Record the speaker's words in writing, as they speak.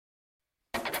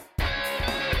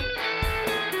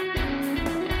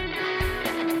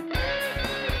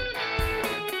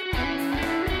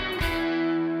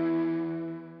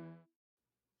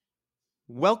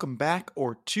Welcome back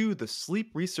to the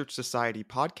Sleep Research Society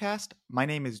podcast. My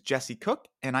name is Jesse Cook,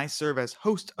 and I serve as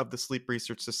host of the Sleep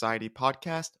Research Society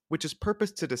podcast, which is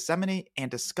purposed to disseminate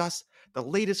and discuss the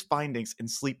latest findings in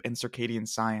sleep and circadian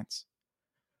science.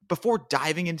 Before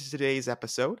diving into today's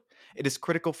episode, it is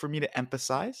critical for me to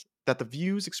emphasize that the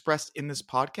views expressed in this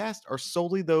podcast are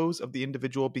solely those of the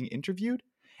individual being interviewed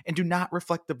and do not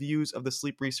reflect the views of the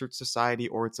Sleep Research Society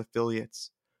or its affiliates.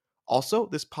 Also,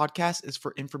 this podcast is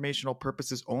for informational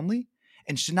purposes only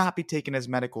and should not be taken as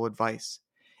medical advice.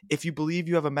 If you believe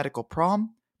you have a medical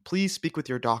problem, please speak with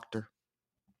your doctor.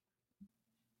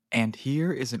 And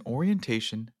here is an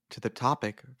orientation to the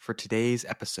topic for today's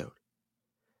episode.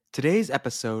 Today's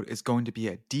episode is going to be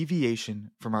a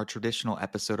deviation from our traditional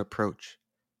episode approach.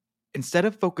 Instead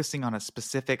of focusing on a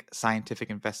specific scientific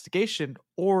investigation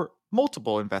or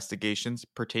multiple investigations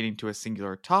pertaining to a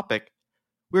singular topic,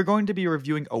 we're going to be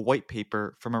reviewing a white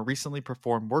paper from a recently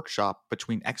performed workshop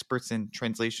between experts in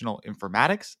translational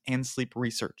informatics and sleep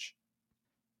research.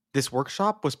 This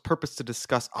workshop was purposed to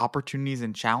discuss opportunities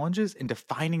and challenges in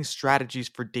defining strategies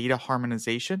for data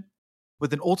harmonization,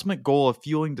 with an ultimate goal of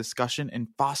fueling discussion and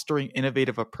fostering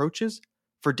innovative approaches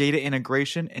for data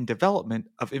integration and development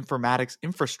of informatics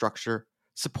infrastructure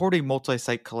supporting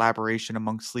multi-site collaboration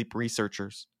among sleep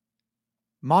researchers.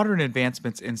 Modern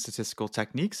advancements in statistical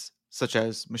techniques, such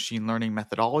as machine learning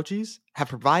methodologies, have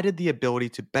provided the ability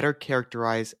to better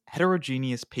characterize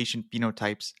heterogeneous patient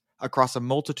phenotypes across a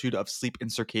multitude of sleep and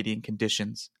circadian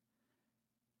conditions.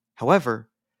 However,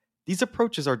 these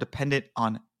approaches are dependent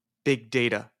on big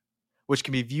data, which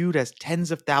can be viewed as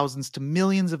tens of thousands to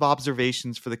millions of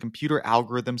observations for the computer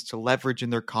algorithms to leverage in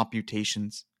their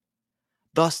computations.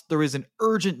 Thus, there is an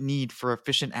urgent need for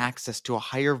efficient access to a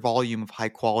higher volume of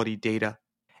high-quality data.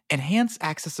 Enhanced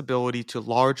accessibility to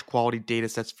large quality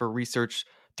datasets for research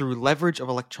through leverage of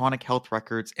electronic health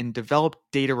records and developed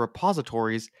data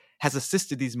repositories has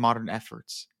assisted these modern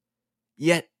efforts.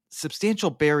 Yet, substantial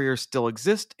barriers still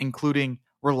exist, including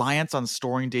reliance on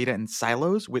storing data in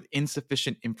silos with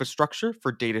insufficient infrastructure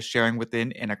for data sharing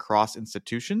within and across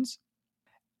institutions,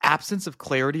 absence of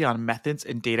clarity on methods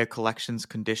and data collections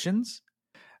conditions,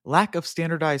 lack of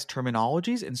standardized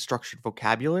terminologies and structured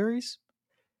vocabularies,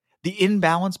 the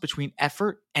imbalance between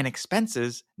effort and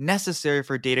expenses necessary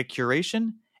for data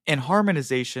curation and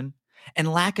harmonization,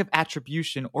 and lack of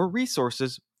attribution or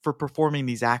resources for performing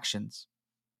these actions.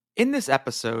 In this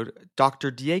episode, Dr.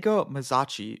 Diego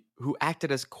Mazzotti, who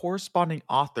acted as corresponding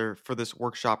author for this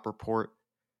workshop report,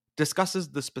 discusses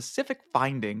the specific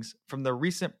findings from the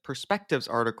recent Perspectives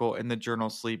article in the journal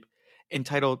Sleep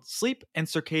entitled Sleep and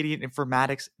Circadian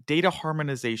Informatics Data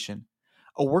Harmonization,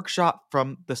 a workshop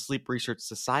from the Sleep Research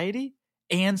Society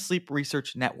and Sleep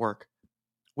Research Network,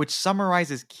 which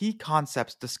summarizes key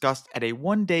concepts discussed at a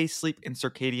one-day sleep and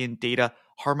circadian data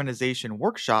harmonization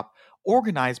workshop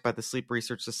organized by the Sleep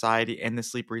Research Society and the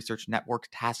Sleep Research Network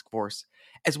Task Force,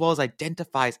 as well as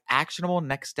identifies actionable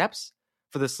next steps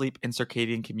for the sleep and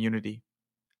circadian community.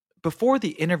 Before the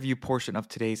interview portion of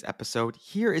today's episode,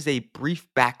 here is a brief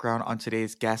background on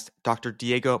today's guest, Dr.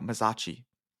 Diego Mazzotti.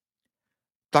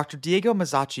 Dr. Diego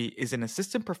Mazzotti is an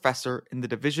assistant professor in the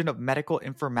Division of Medical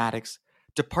Informatics,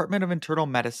 Department of Internal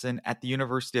Medicine at the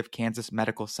University of Kansas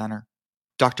Medical Center.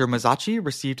 Dr. Mazzotti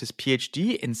received his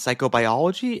PhD in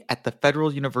psychobiology at the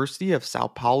Federal University of Sao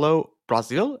Paulo,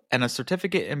 Brazil, and a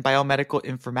certificate in biomedical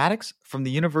informatics from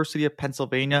the University of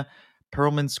Pennsylvania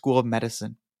Perelman School of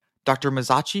Medicine. Dr.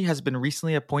 Mazzotti has been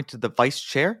recently appointed the vice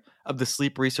chair of the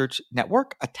Sleep Research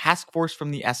Network, a task force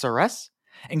from the SRS,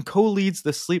 and co-leads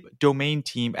the sleep domain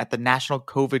team at the National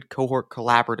COVID Cohort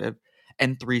Collaborative,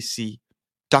 N3C.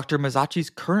 Dr. Mazzotti's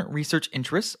current research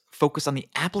interests focus on the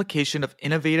application of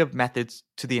innovative methods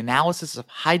to the analysis of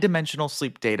high-dimensional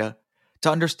sleep data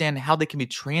to understand how they can be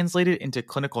translated into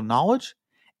clinical knowledge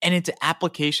and into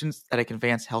applications that can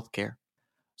advance healthcare.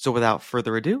 So without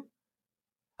further ado,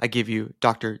 I give you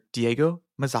Dr. Diego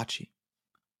Mazzotti.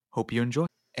 Hope you enjoy.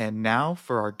 And now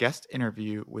for our guest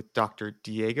interview with Dr.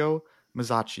 Diego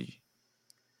Mazzotti.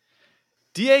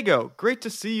 Diego, great to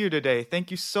see you today. Thank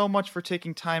you so much for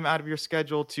taking time out of your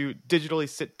schedule to digitally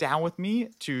sit down with me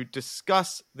to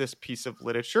discuss this piece of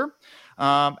literature.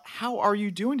 How are you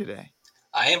doing today?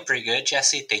 I am pretty good,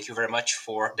 Jesse. Thank you very much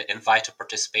for the invite to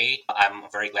participate.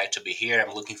 I'm very glad to be here.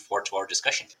 I'm looking forward to our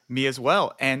discussion. Me as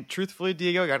well. And truthfully,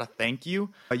 Diego, I got to thank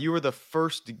you. You were the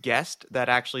first guest that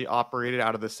actually operated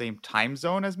out of the same time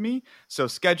zone as me. So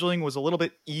scheduling was a little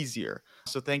bit easier.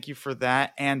 So thank you for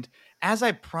that. And as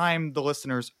I primed the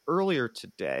listeners earlier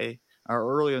today,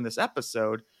 or earlier in this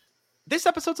episode's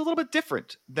a little bit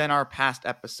different than our past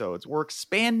episodes. We're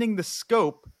expanding the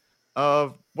scope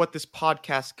of what this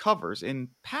podcast covers. In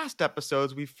past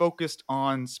episodes, we focused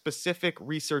on specific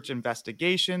research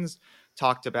investigations,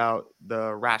 talked about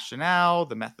the rationale,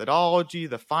 the methodology,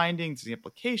 the findings, the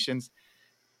implications.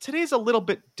 Today's a little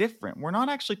bit different. We're not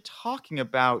actually talking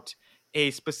about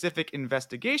a specific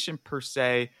investigation per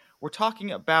se. We're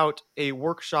talking about a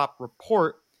workshop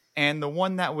report, and the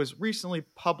one that was recently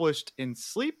published in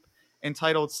Sleep,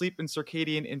 entitled Sleep and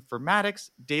Circadian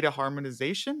Informatics Data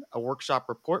Harmonization, a workshop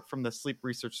report from the Sleep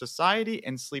Research Society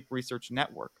and Sleep Research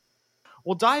Network.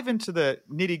 We'll dive into the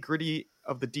nitty gritty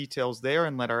of the details there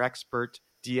and let our expert,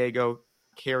 Diego,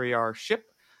 carry our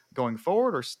ship going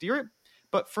forward or steer it.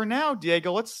 But for now,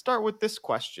 Diego, let's start with this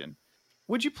question.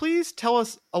 Would you please tell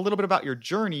us a little bit about your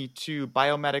journey to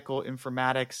biomedical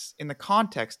informatics in the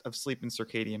context of sleep and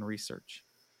circadian research?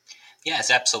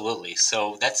 Yes, absolutely.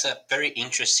 So that's a very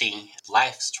interesting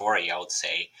life story, I would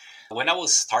say. When I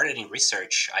was started in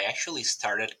research, I actually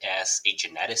started as a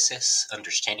geneticist,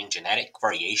 understanding genetic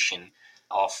variation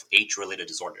of age-related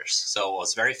disorders. So I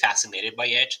was very fascinated by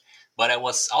it, but I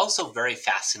was also very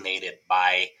fascinated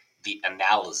by the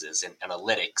analysis and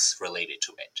analytics related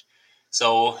to it.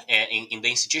 So in the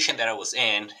institution that I was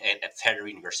in at Federal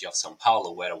University of São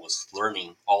Paulo, where I was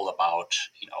learning all about,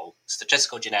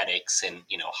 statistical genetics and,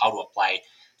 how to apply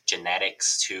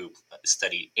genetics to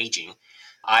study aging,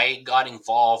 I got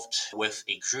involved with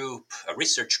a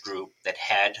research group that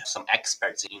had some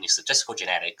experts in statistical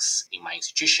genetics in my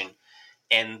institution,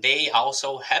 and they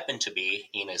also happened to be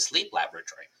in a sleep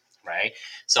laboratory, right?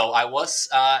 So I was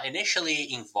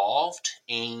initially involved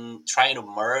in trying to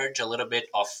merge a little bit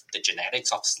of the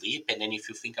genetics of sleep, and then if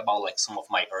you think about like some of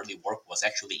my early work was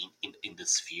actually in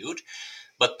this field,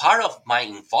 but part of my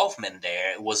involvement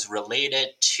there was related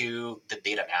to the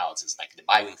data analysis, like the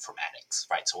bioinformatics,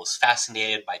 right? So I was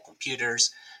fascinated by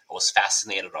computers. I was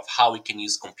fascinated of how we can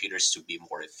use computers to be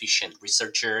more efficient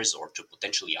researchers or to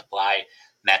potentially apply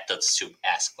methods to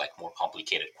ask like more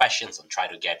complicated questions and try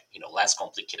to get, less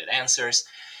complicated answers.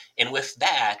 And with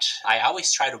that, I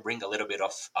always try to bring a little bit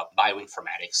of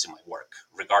bioinformatics to my work,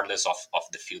 regardless of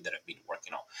the field that I've been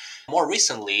working on. More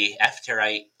recently, after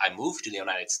I moved to the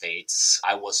United States,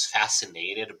 I was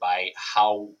fascinated by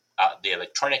how the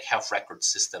electronic health record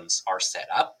systems are set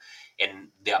up and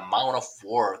the amount of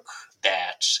work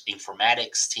that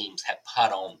informatics teams have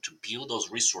put on to build those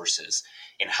resources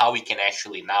and how we can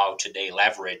actually now today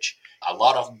leverage a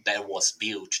lot of that was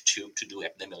built to do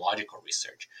epidemiological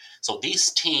research. So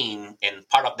this team, and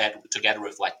part of that together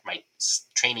with like my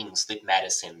training in sleep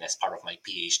medicine as part of my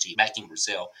PhD back in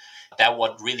Brazil, that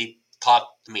what really taught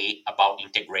me about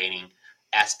integrating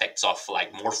aspects of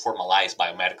like more formalized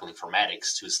biomedical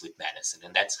informatics to sleep medicine.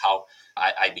 And that's how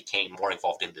I became more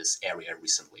involved in this area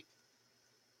recently.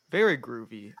 Very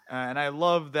groovy. And I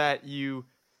love that you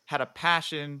had a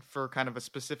passion for kind of a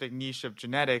specific niche of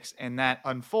genetics, and that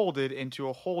unfolded into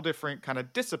a whole different kind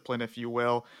of discipline, if you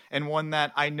will, and one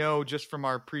that I know just from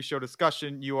our pre-show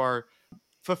discussion you are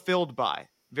fulfilled by,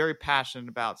 very passionate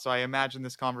about. So I imagine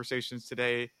this conversations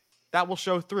today that will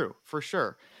show through for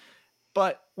sure.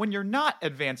 But when you're not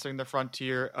advancing the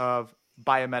frontier of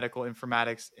biomedical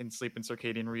informatics in sleep and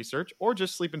circadian research, or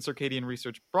just sleep and circadian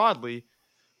research broadly,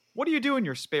 what do you do in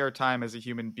your spare time as a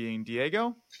human being,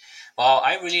 Diego? Well,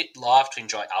 I really love to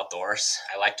enjoy outdoors.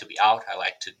 I like to be out. I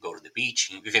like to go to the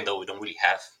beach, even though we don't really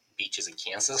have beaches in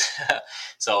Kansas.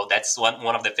 So that's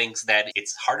one of the things that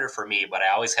it's harder for me, but I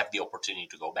always have the opportunity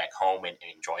to go back home and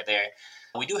enjoy there.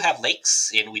 We do have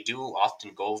lakes, and we do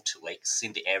often go to lakes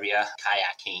in the area,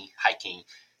 kayaking, hiking.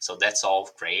 So that's all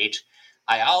great.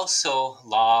 I also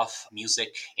love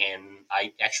music, and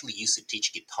I actually used to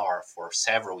teach guitar for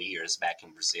several years back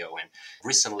in Brazil. And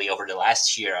recently, over the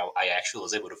last year, I actually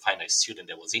was able to find a student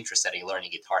that was interested in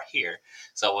learning guitar here.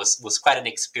 So it was quite an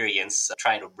experience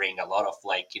trying to bring a lot of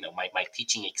like, my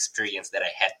teaching experience that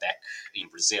I had back in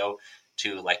Brazil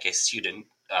to like a student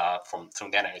from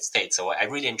the United States. So I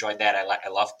really enjoyed that. I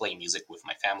love playing music with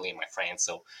my family and my friends.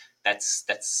 So that's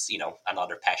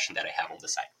another passion that I have on the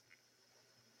side.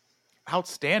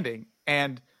 Outstanding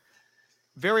and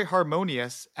very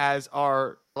harmonious, as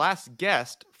our last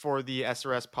guest for the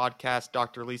SRS podcast,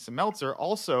 Dr. Lisa Meltzer,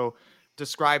 also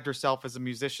described herself as a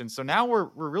musician. So now we're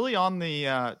really on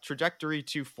the trajectory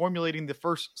to formulating the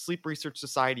first Sleep Research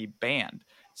Society band.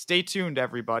 Stay tuned,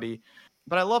 everybody.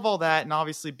 But I love all that, and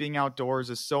obviously being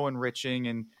outdoors is so enriching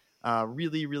and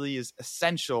really, really is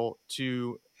essential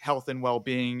to health and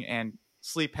well-being and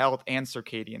sleep health and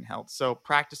circadian health. So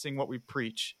practicing what we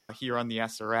preach here on the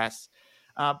SRS.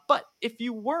 But if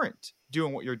you weren't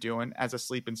doing what you're doing as a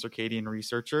sleep and circadian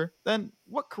researcher, then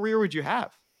what career would you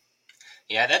have?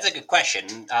 Yeah, that's a good question.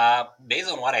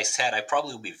 Based on what I said, I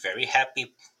probably would be very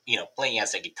happy, playing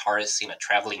as a guitarist in a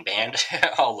traveling band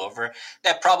all over.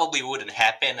 That probably wouldn't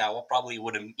happen. Probably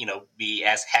wouldn't, be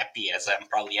as happy as I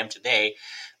probably am today.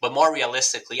 But more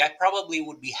realistically, I probably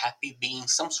would be happy being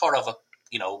some sort of a,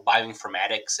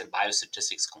 bioinformatics and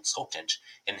biostatistics consultant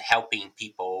and helping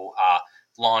people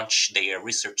launch their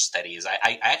research studies.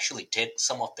 I actually did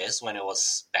some of this when I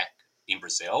was back in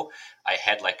Brazil. I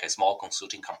had like a small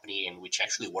consulting company in which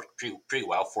actually worked pretty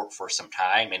well for some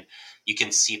time. And you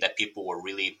can see that people were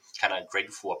really kind of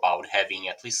grateful about having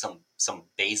at least some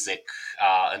basic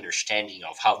understanding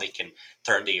of how they can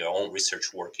turn their own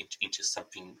research work into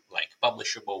something like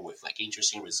publishable with like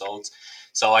interesting results.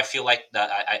 So I feel like that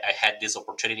I had this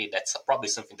opportunity. That's probably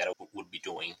something that I would be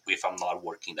doing if I'm not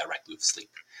working directly with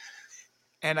sleep.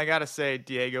 And I got to say,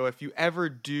 Diego, if you ever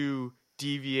do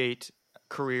deviate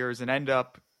careers and end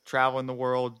up traveling the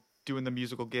world, doing the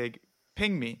musical gig,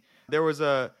 ping me. There was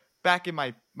back in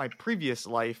my previous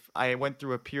life, I went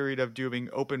through a period of doing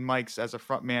open mics as a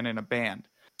frontman in a band.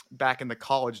 Back in the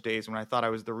college days when I thought I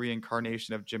was the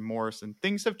reincarnation of Jim Morrison.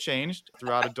 Things have changed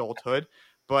throughout adulthood,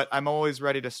 but I'm always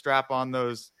ready to strap on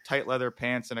those tight leather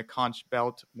pants and a conch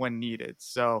belt when needed.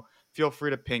 So feel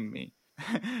free to ping me.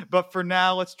 But for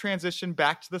now, let's transition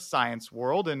back to the science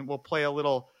world and we'll play a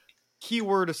little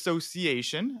keyword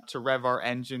association to rev our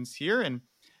engines here. And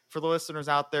for the listeners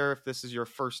out there, if this is your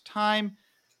first time,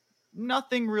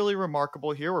 nothing really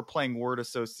remarkable here. We're playing word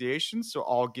association. So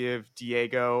I'll give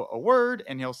Diego a word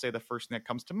and he'll say the first thing that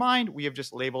comes to mind. We have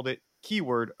just labeled it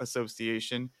keyword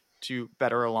association to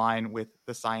better align with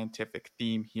the scientific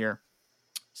theme here.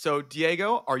 So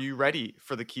Diego, are you ready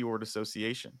for the keyword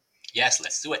association? Yes,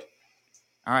 let's do it.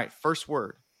 All right, first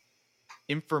word,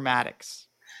 informatics.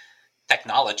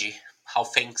 Technology, how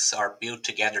things are built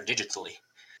together digitally.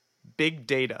 Big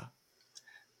data.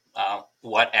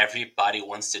 What everybody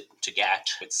wants to get.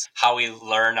 It's how we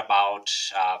learn about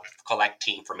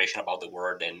collecting information about the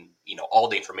world and, all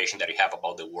the information that you have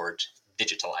about the world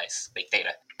digitalized, big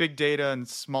data. Big data and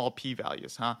small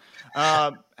p-values, huh?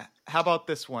 How about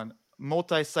this one?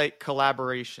 Multi-site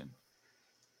collaboration.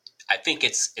 I think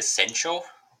it's essential,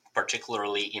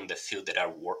 particularly in the field that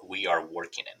we are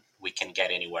working in. We can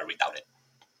get anywhere without it.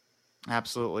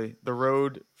 Absolutely. The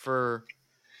road for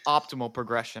optimal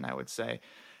progression, I would say.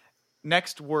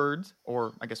 Next words,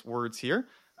 or I guess words here,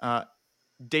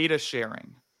 data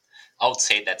sharing. I would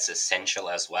say that's essential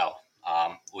as well.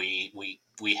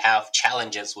 We have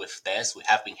challenges with this. We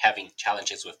have been having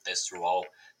challenges with this throughout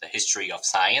the history of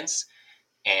science,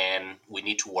 and we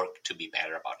need to work to be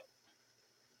better about it.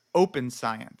 Open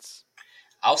science.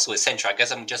 Also essential. I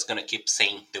guess I'm just going to keep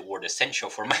saying the word essential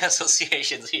for my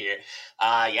associations here.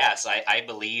 Yes, I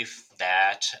believe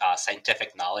that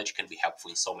scientific knowledge can be helpful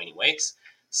in so many ways.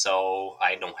 So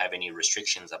I don't have any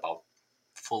restrictions about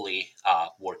fully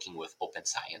working with open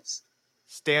science.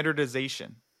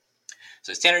 Standardization.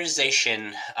 So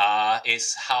standardization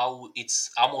is how it's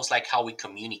almost like how we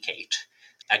communicate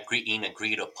in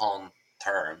agreed upon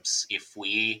terms. If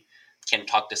we can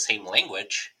talk the same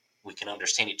language, we can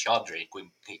understand each other.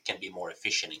 We can be more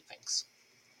efficient in things.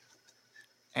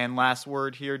 And last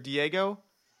word here, Diego,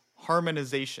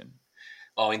 harmonization.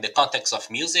 Well, in the context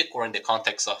of music or in the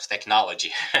context of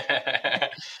technology,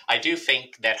 I do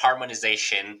think that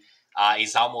harmonization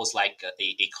is almost like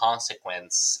a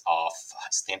consequence of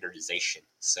standardization.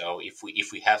 So if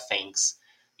we have things,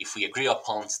 if we agree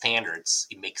upon standards,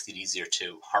 it makes it easier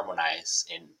to harmonize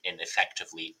and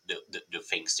effectively do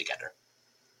things together.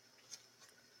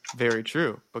 Very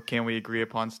true. But can we agree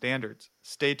upon standards?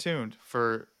 Stay tuned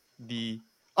for the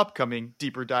upcoming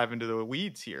deeper dive into the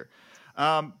weeds here.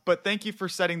 But thank you for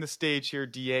setting the stage here,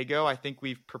 Diego. I think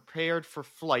we've prepared for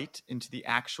flight into the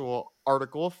actual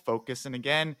article of focus. And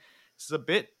again, this is a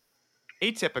bit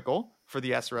atypical for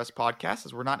the SRS podcast,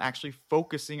 as we're not actually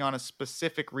focusing on a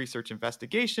specific research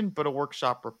investigation, but a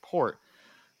workshop report.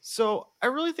 So I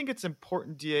really think it's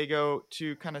important, Diego,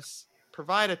 to kind of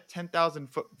provide a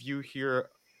 10,000-foot view here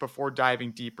before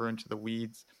diving deeper into the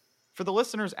weeds. For the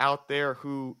listeners out there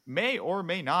who may or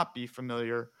may not be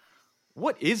familiar,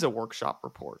 what is a workshop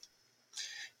report?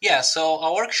 Yeah, so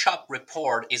a workshop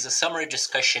report is a summary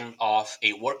discussion of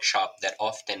a workshop that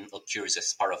often occurs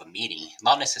as part of a meeting,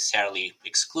 not necessarily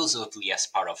exclusively as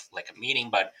part of like a meeting,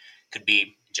 but could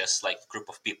be just like a group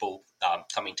of people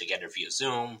coming together via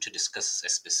Zoom to discuss a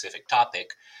specific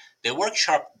topic. The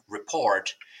workshop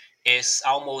report is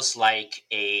almost like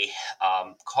a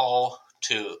call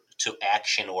to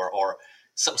action or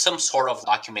some sort of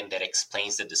document that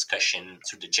explains the discussion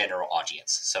to the general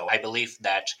audience. So I believe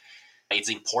that it's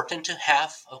important to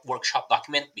have a workshop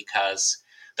document because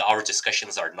our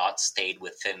discussions are not stayed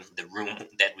within the room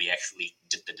that we actually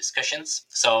did the discussions.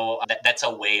 So that's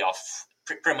a way of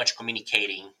pretty much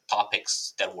communicating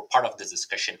topics that were part of the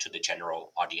discussion to the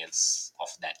general audience of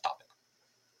that topic.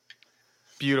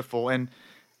 Beautiful. And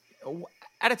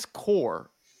at its core,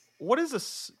 what's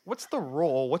the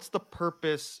role, what's the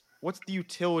purpose, what's the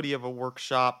utility of a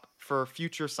workshop for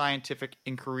future scientific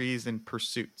inquiries and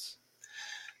pursuits?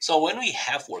 So when we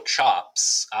have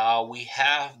workshops, we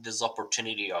have this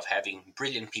opportunity of having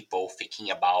brilliant people thinking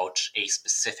about a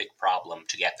specific problem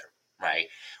together, right?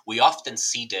 We often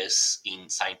see this in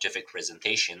scientific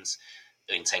presentations,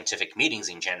 in scientific meetings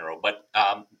in general, but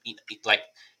like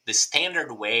the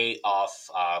standard way of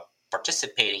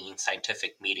participating in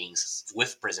scientific meetings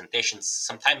with presentations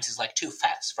sometimes is like too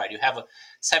fast, right? You have a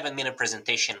 7-minute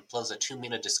presentation plus a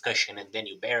 2-minute discussion, and then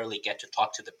you barely get to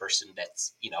talk to the person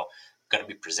that's, going to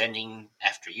be presenting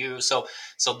after you. So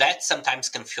that sometimes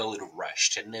can feel a little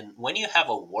rushed. And then when you have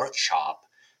a workshop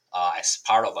as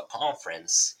part of a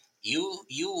conference,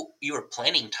 you're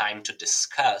planning time to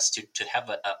discuss, to have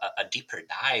a deeper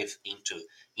dive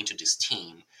into this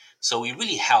team. So it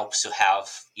really helps to have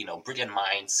brilliant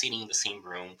minds sitting in the same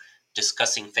room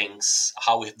discussing things,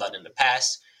 how we've done in the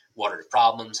past, what are the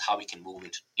problems, how we can move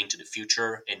into the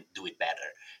future and do it better.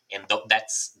 And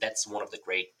that's one of the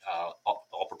great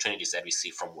opportunities that we see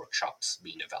from workshops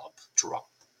being developed throughout.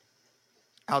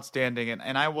 Outstanding.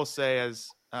 And I will say, as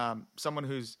someone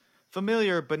who's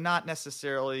familiar but not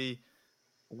necessarily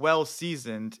well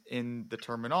seasoned in the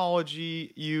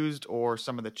terminology used or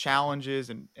some of the challenges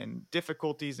and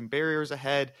difficulties and barriers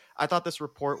ahead, I thought this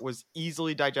report was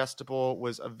easily digestible,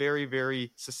 was a very,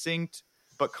 very succinct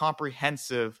but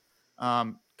comprehensive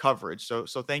coverage. So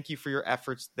thank you for your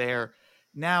efforts there.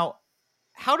 Now,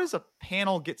 how does a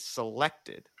panel get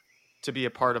selected to be a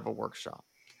part of a workshop?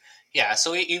 Yeah,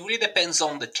 so it really depends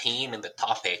on the team and the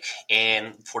topic.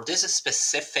 And for this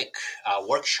specific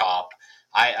workshop,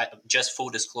 I just full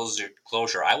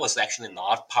disclosure, I was actually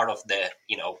not part of the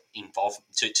involved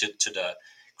to the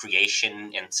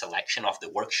creation and selection of the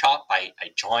workshop. I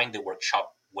joined the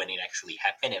workshop when it actually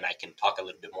happened, and I can talk a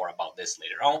little bit more about this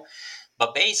later on.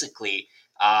 But basically,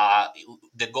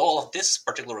 the goal of this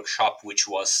particular workshop, which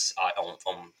was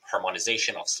on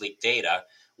harmonization of sleep data,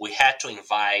 we had to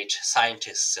invite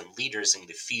scientists and leaders in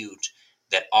the field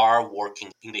that are working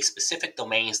in the specific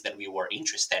domains that we were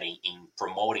interested in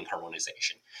promoting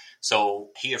harmonization. So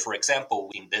here, for example,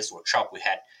 in this workshop, we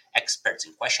had experts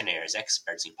in questionnaires,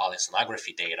 experts in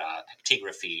polysomnography data,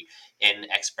 actigraphy, and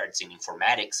experts in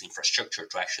informatics infrastructure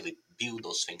to actually build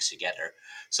those things together.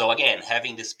 So again,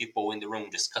 having these people in the room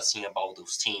discussing about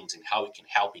those teams and how we can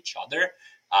help each other,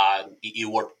 it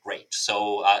worked great.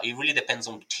 So it really depends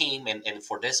on the team. And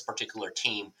for this particular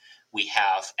team, we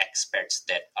have experts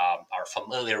that are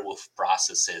familiar with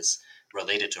processes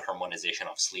related to harmonization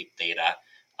of sleep data.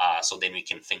 So then we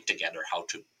can think together how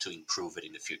to improve it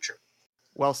in the future.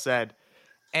 Well said.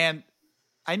 And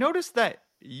I noticed that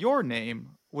your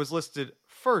name was listed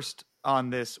first on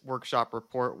this workshop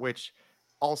report, which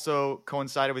also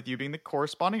coincided with you being the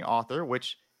corresponding author,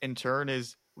 which in turn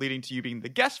is leading to you being the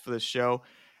guest for this show.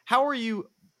 How are you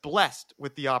blessed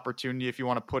with the opportunity, if you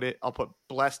want to put it, I'll put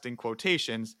blessed in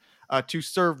quotations, to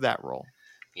serve that role?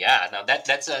 Yeah, now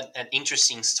that's an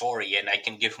interesting story, and I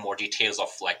can give more details of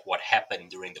like what happened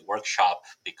during the workshop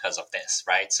because of this,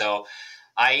 right? So,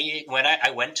 when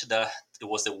I went to it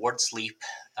was the World Sleep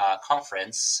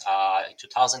conference in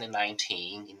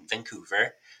 2019 in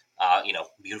Vancouver,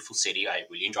 beautiful city. I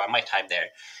really enjoyed my time there,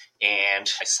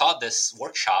 and I saw this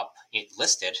workshop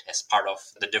listed as part of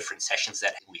the different sessions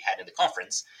that we had in the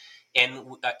conference.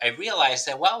 And I realized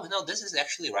that, well, this is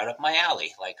actually right up my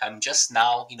alley. Like I'm just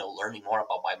now, learning more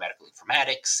about biomedical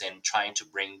informatics and trying to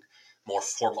bring more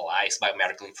formalized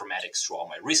biomedical informatics through all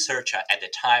my research. At the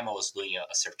time, I was doing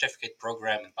a certificate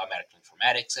program in biomedical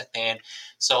informatics at Penn.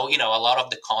 So, a lot of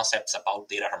the concepts about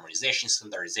data harmonization,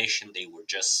 standardization, they were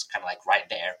just kind of like right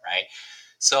there, right?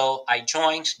 So I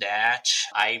joined that.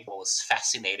 I was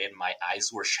fascinated. My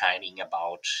eyes were shining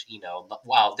about,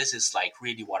 wow, this is like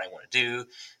really what I want to do.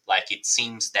 Like it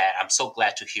seems that I'm so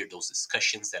glad to hear those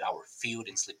discussions that our field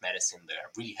in sleep medicine, they're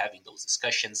really having those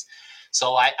discussions.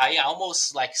 So I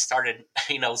almost like started,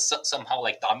 somehow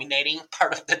like dominating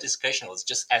part of the discussion. I was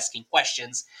just asking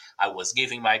questions. I was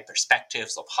giving my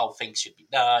perspectives of how things should be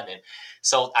done. And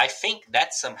so I think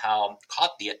that somehow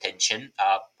caught the attention,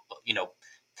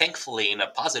 thankfully in a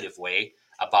positive way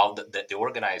about the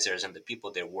organizers and the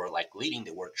people that were like leading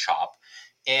the workshop.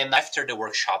 And after the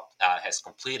workshop has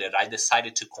completed, I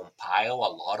decided to compile a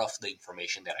lot of the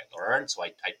information that I learned. So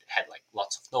I had like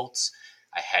lots of notes.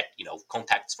 I had,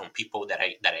 contacts from people that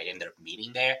I ended up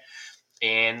meeting there.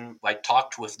 And I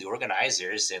talked with the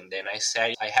organizers, and then I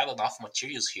said, I have enough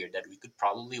materials here that we could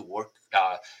probably work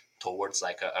towards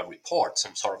like a report,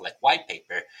 some sort of like white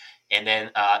paper. And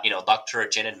then, Dr.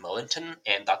 Janet Mullington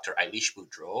and Dr. Eilish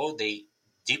Boudreau, they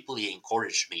deeply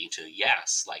encouraged me to,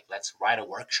 yes, like let's write a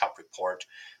workshop report.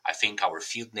 I think our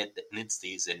field needs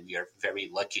this, and we are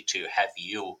very lucky to have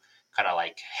you kind of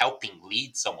like helping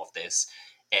lead some of this.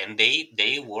 And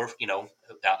they were,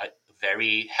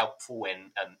 very helpful in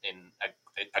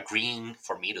agreeing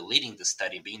for me to leading the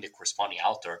study, being the corresponding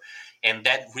author, and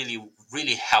that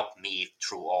really helped me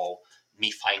through all me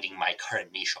finding my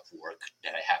current niche of work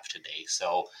that I have today.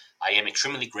 So I am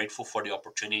extremely grateful for the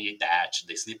opportunity that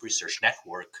the Sleep Research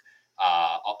Network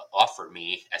offered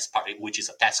me as part, which is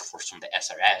a task force from the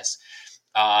SRS.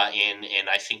 And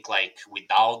I think like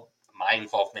without my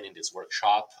involvement in this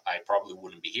workshop, I probably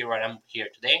wouldn't be here where I'm here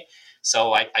today.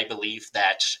 So I believe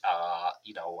that,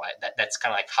 that's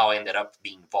kind of like how I ended up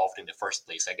being involved in the first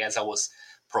place. I guess I was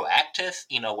proactive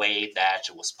in a way that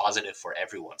was positive for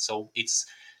everyone. So it's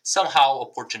somehow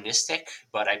opportunistic,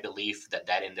 but I believe that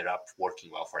ended up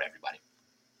working well for everybody.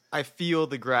 I feel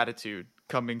the gratitude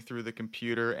coming through the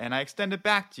computer, and I extend it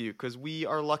back to you because we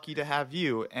are lucky to have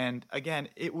you. And again,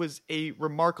 it was a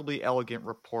remarkably elegant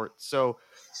report. So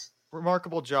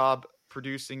remarkable job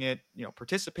producing it,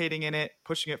 participating in it,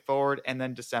 pushing it forward, and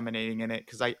then disseminating in it,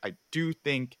 because I do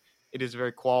think it is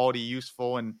very quality,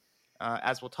 useful, and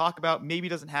as we'll talk about, maybe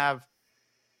doesn't have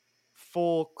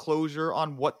full closure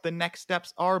on what the next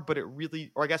steps are, but it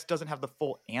really, or I guess doesn't have the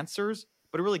full answers,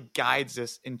 but it really guides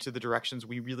us into the directions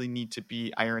we really need to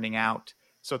be ironing out.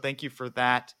 So thank you for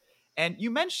that. And you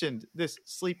mentioned this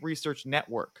Sleep Research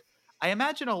Network. I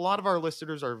imagine a lot of our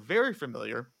listeners are very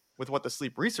familiar with what the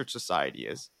Sleep Research Society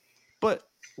is, but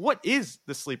what is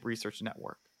the Sleep Research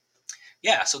Network?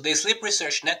 Yeah, so the Sleep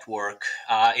Research Network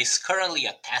is currently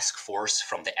a task force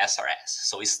from the SRS.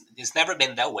 So it's never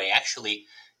been that way. Actually,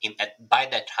 by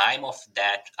the time of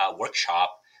that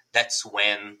workshop, that's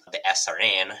when the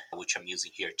SRN, which I'm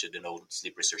using here to denote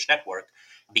Sleep Research Network,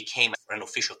 became an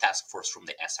official task force from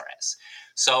the SRS.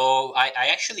 So I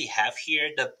actually have here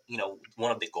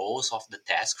one of the goals of the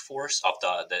task force, of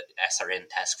the SRN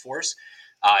task force.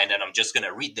 And then I'm just going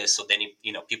to read this so then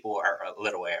people are a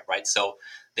little aware, right? So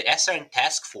the SRN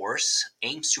task force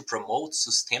aims to promote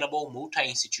sustainable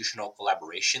multi-institutional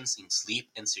collaborations in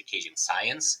sleep and circadian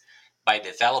science by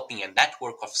developing a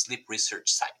network of sleep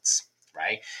research sites,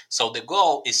 right? So the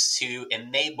goal is to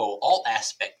enable all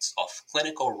aspects of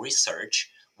clinical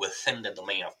research within the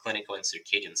domain of clinical and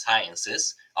circadian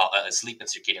sciences, sleep and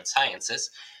circadian sciences,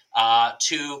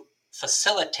 to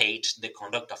facilitate the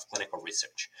conduct of clinical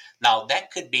research. Now, that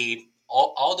could be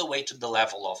all the way to the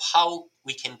level of how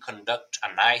we can conduct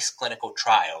a nice clinical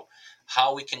trial,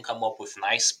 how we can come up with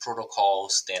nice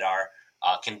protocols that are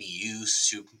can be used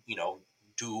to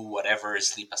do whatever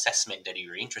sleep assessment that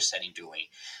you're interested in doing,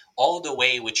 all the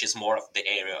way, which is more of the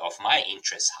area of my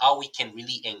interest, how we can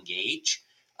really engage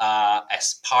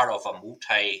as part of a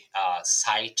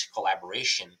multi-site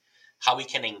collaboration, how we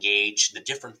can engage the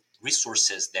different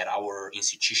resources that our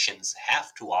institutions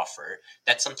have to offer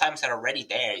that sometimes are already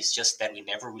there. It's just that we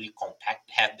never really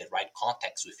have the right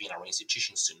context within our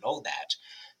institutions to know that.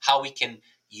 How we can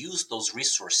use those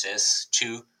resources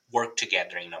to work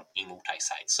together in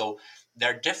multi-site. So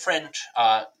there are different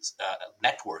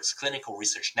networks, clinical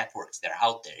research networks that are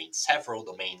out there in several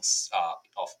domains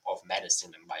of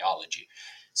medicine and biology.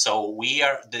 So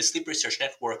the Sleep Research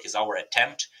Network is our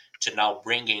attempt to now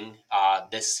bringing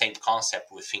this same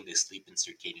concept within the sleep and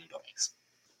circadian domains.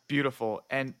 Beautiful.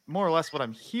 And more or less what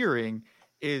I'm hearing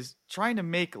is trying to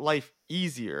make life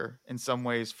easier in some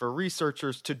ways for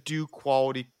researchers to do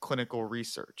quality clinical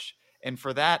research. And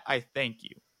for that, I thank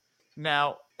you.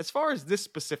 Now, as far as this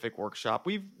specific workshop,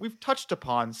 we've touched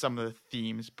upon some of the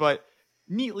themes, but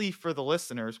neatly for the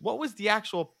listeners, what was the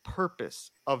actual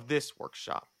purpose of this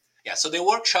workshop? Yeah, so the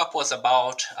workshop was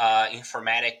about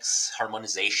informatics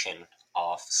harmonization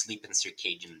of sleep and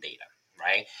circadian data,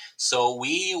 right? So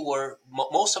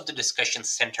most of the discussions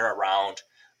center around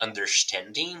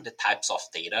understanding the types of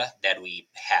data that we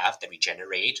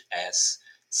generate as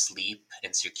sleep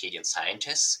and circadian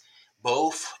scientists,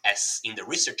 both as in the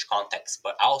research context,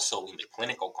 but also in the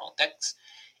clinical context.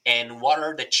 And what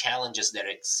are the challenges that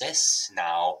exist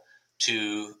now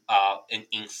to,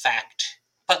 in fact,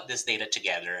 put this data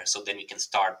together so then we can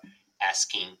start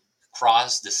asking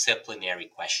cross-disciplinary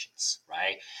questions,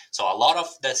 right? So a lot of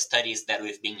the studies that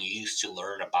we've been used to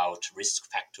learn about risk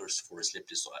factors for sleep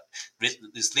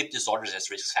disorders as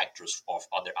risk factors of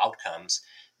other outcomes,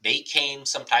 they came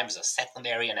sometimes as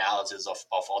secondary analysis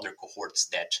of other cohorts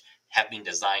that have been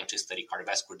designed to study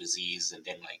cardiovascular disease. And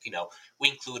then, we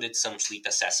included some sleep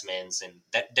assessments, and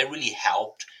that really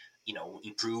helped,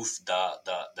 improve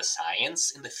the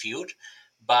science in the field.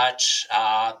 But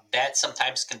that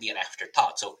sometimes can be an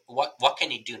afterthought. So what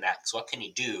can you do next? What can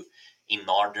you do in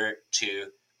order to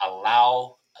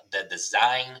allow the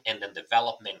design and the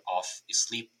development of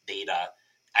sleep data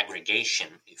aggregation,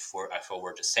 if I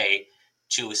were to say,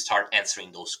 to start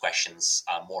answering those questions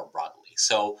more broadly?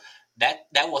 So that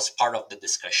was part of the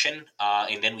discussion,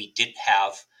 and then we did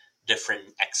have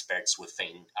different experts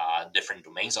within different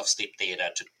domains of sleep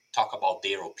data to talk about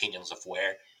their opinions of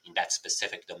where in that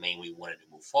specific domain we wanted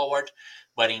to move forward.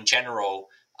 But in general,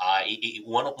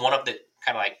 one of the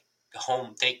kind of like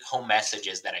take home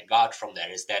messages that I got from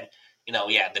that is that,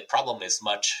 the problem is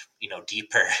much,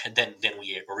 deeper than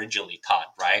we originally thought,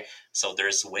 right? So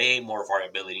there's way more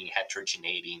variability and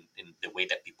heterogeneity in the way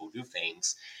that people do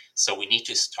things. So we need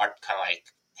to start kind of like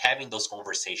having those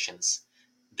conversations,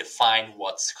 define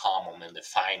what's common, and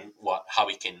define how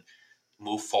we can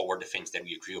move forward the things that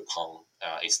we agree upon,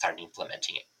 and start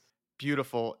implementing it.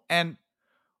 Beautiful. And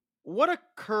what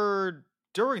occurred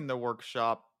during the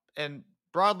workshop? And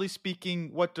broadly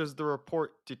speaking, what does the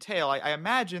report detail? I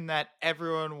imagine that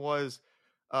everyone was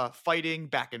fighting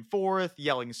back and forth,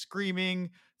 yelling,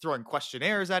 screaming, throwing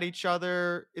questionnaires at each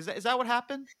other. Is that what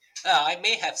happened? I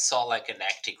may have saw like an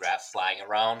actigraph flying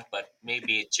around, but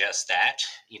maybe just that.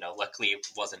 Luckily it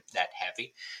wasn't that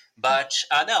heavy. But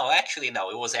no, actually, no.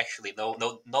 It was actually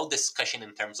no discussion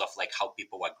in terms of like how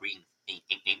people agree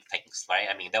in things, right?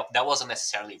 I mean, that wasn't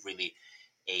necessarily really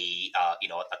a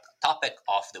topic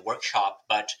of the workshop.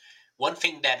 But one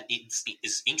thing that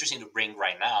is interesting to bring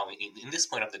right now in this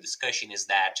point of the discussion is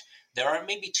that there are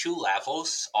maybe two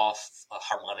levels of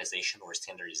harmonization or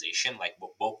standardization. Like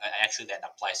actually, that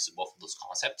applies to both of those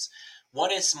concepts.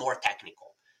 One is more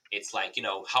technical. It's like,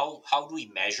 how do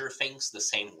we measure things the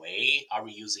same way? Are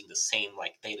we using the same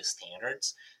like data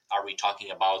standards? Are we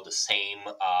talking about the same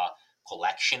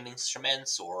collection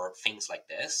instruments or things like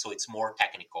this? So it's more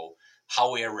technical.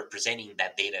 How we are representing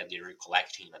that data that we're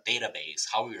collecting in a database,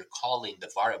 how we are calling the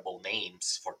variable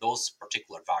names for those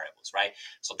particular variables, right?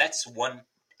 So that's one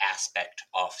aspect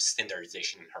of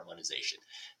standardization and harmonization.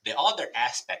 The other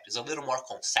aspect is a little more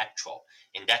conceptual,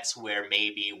 and that's where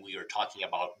maybe we are talking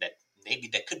about that maybe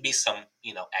there could be some,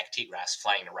 actigraphs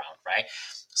flying around, right?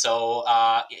 So,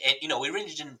 we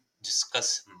really didn't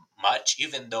discuss much,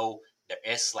 even though there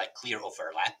is like clear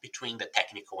overlap between the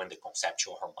technical and the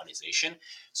conceptual harmonization.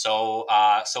 So,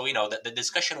 the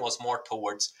discussion was more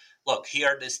towards, look, here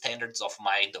are the standards of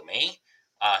my domain.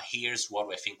 Here's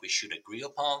what I think we should agree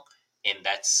upon, and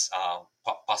that's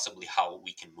possibly how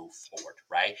we can move forward,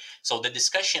 right? So the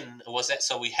discussion was that,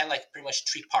 so we had like pretty much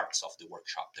three parts of the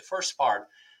workshop. The first part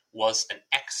was an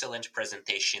excellent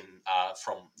presentation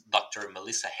from Dr.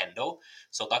 Melissa Hendo.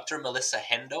 So Dr. Melissa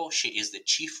Hendo, she is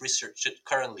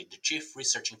currently the Chief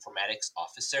Research Informatics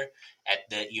Officer at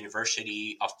the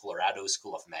University of Colorado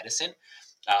School of Medicine.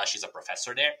 She's a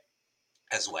professor there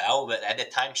as well, but at the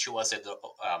time she was at the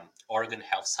Oregon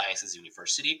Health Sciences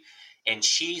University, and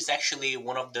she's actually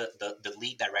one of the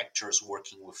lead directors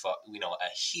working with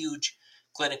a huge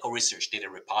clinical research data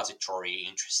repository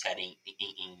interested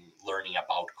in learning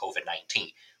about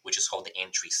COVID-19, which is called the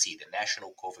N3C, the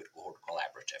National COVID Cohort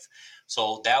Collaborative.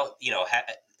 So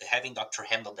that having Dr.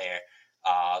 Handel there,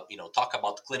 talk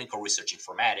about clinical research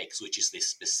informatics, which is this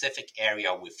specific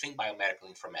area within biomedical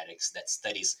informatics that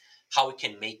studies how we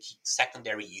can make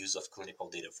secondary use of clinical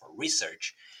data for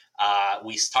research.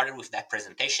 We started with that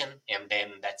presentation, and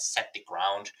then that set the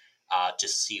ground to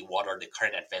see what are the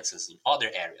current advances in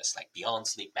other areas, like beyond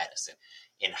sleep medicine,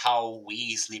 and how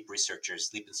we sleep researchers,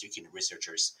 sleep and circadian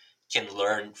researchers, can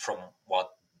learn from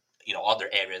what other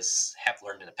areas have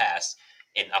learned in the past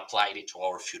and applied it to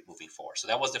our field moving forward. So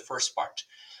that was the first part.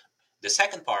 The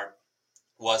second part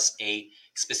was a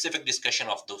specific discussion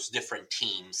of those different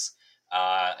teams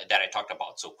that I talked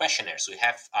about. So questionnaires. So we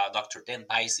have Dr. Dan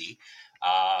Beise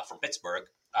from Pittsburgh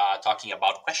talking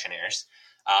about questionnaires.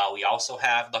 We also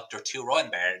have Dr. Till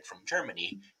Roenberg from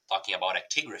Germany talking about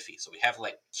actigraphy. So we have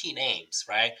like key names,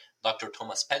 right? Dr.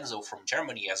 Thomas Penzel from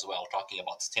Germany as well, talking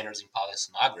about standards in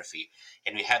polysomnography.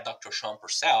 And we had Dr. Sean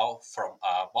Purcell from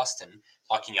Boston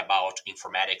talking about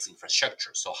informatics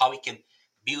infrastructure. So how we can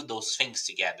build those things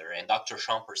together. And Dr.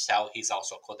 Sean Purcell, he's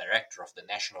also a co-director of the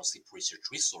National Sleep Research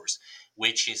Resource,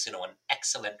 which is an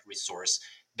excellent resource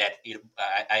that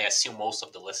I assume most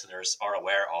of the listeners are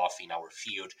aware of in our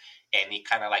field. And it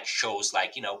kind of like shows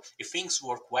like, if things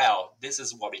work well, this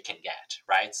is what we can get,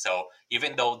 right? So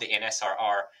even though the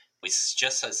NSRR It's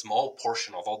just a small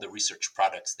portion of all the research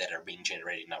products that are being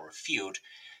generated in our field.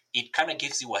 It kind of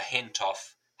gives you a hint of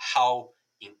how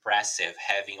impressive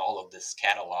having all of this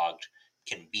cataloged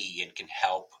can be and can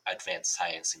help advance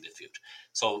science in the field.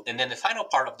 So, and then the final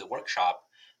part of the workshop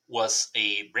was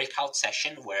a breakout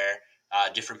session where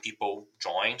different people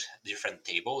joined different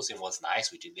tables. It was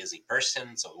nice. We did this in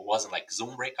person, so it wasn't like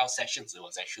Zoom breakout sessions. It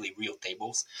was actually real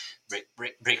tables,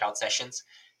 breakout sessions.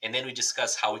 And then we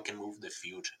discussed how we can move the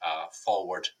field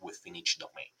forward within each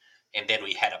domain. And then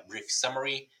we had a brief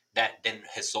summary that then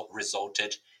has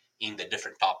resulted in the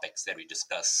different topics that we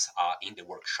discuss in the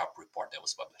workshop report that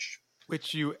was published.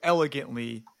 Which you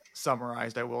elegantly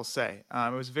summarized, I will say.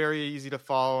 It was very easy to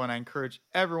follow, and I encourage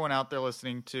everyone out there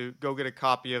listening to go get a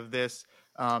copy of this.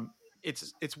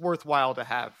 It's worthwhile to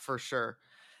have for sure.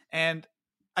 And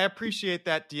I appreciate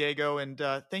that, Diego, and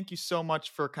thank you so much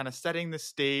for kind of setting the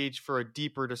stage for a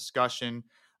deeper discussion.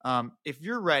 If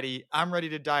you're ready, I'm ready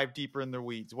to dive deeper in the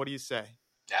weeds. What do you say?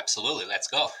 Absolutely. Let's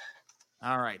go.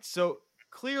 All right. So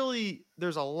clearly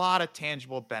there's a lot of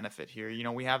tangible benefit here.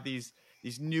 We have these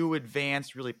new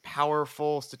advanced, really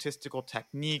powerful statistical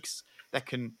techniques that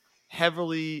can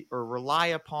heavily or rely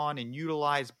upon and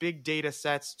utilize big data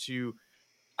sets to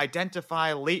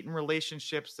identify latent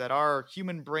relationships that our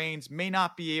human brains may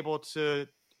not be able to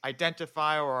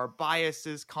identify, or our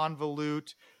biases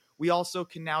convolute. We also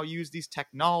can now use these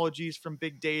technologies from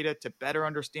big data to better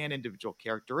understand individual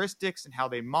characteristics and how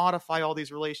they modify all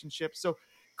these relationships. So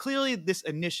clearly this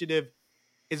initiative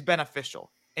is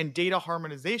beneficial, and data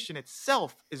harmonization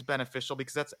itself is beneficial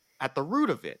because that's at the root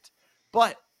of it.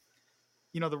 But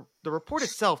the report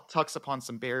itself tucks upon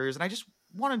some barriers, and I just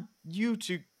wanted you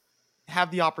to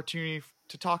have the opportunity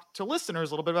to talk to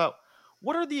listeners a little bit about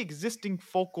what are the existing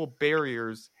focal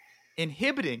barriers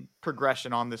inhibiting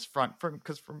progression on this front.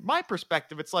 Because from my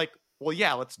perspective, it's like, well,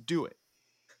 yeah, let's do it.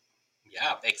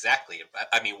 Yeah, exactly.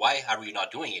 I mean, why are we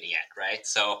not doing it yet, right?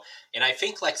 So, and I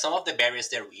think like some of the barriers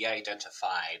that we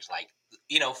identified, like,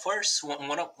 first,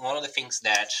 one of the things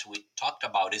that we talked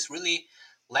about is really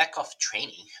lack of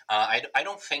training. I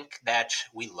don't think that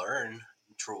we learn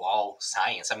through all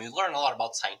science. I mean, we learn a lot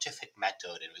about scientific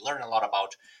method, and we learn a lot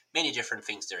about many different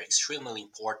things that are extremely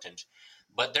important.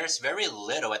 But there's very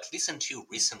little, at least until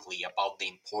recently, about the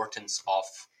importance of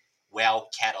well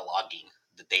cataloging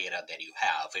the data that you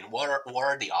have, and what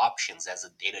are the options as a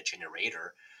data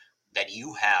generator that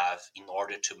you have in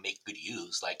order to make good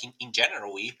use. Like in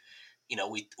general, we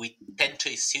tend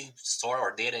to store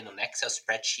our data in an Excel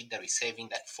spreadsheet that we save in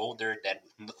that folder that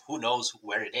who knows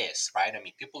where it is, right? I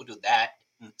mean, people do that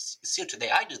still today.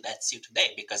 I do that still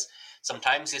today because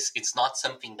sometimes it's not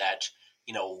something that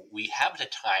we have the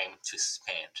time to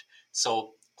spend.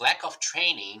 So lack of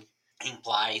training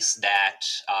implies that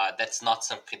that's not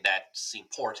something that's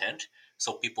important,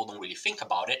 so people don't really think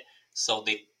about it, so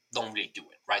they don't really do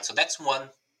it, right? So that's one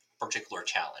particular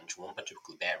challenge, one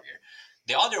particular barrier.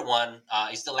 The other one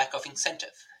is the lack of incentive,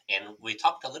 and we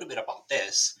talked a little bit about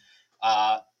this.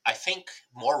 I think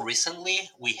more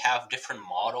recently we have different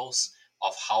models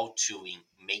of how to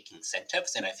make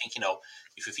incentives, and I think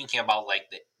if you're thinking about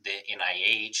like the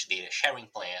NIH data sharing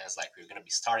plans, like we're going to be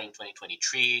starting in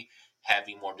 2023,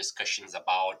 having more discussions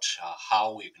about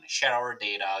how we're going to share our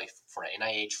data for an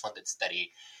NIH funded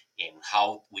study and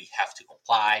how we have to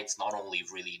comply. It's not only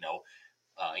really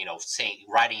saying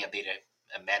writing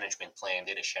a management plan,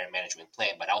 data sharing management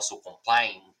plan, but also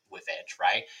complying with it,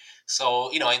 right?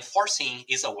 So enforcing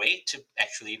is a way to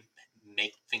actually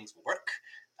make things work.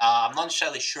 I'm not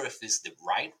necessarily sure if this is the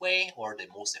right way or the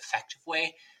most effective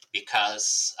way,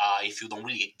 because if you don't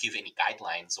really give any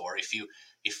guidelines, or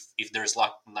if there's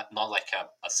not like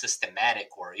a systematic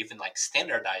or even like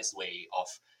standardized way of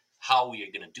how we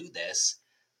are going to do this,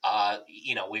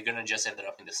 we're going to just end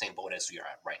up in the same boat as we are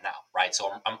at right now, right?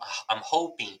 So I'm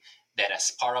hoping that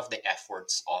as part of the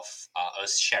efforts of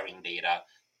us sharing data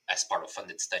as part of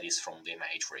funded studies from the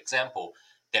NIH, for example,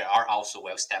 there are also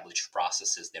well-established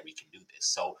processes that we can do this.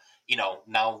 So,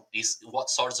 now is what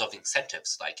sorts of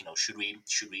incentives, like, should we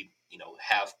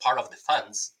have part of the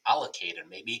funds allocated,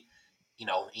 maybe,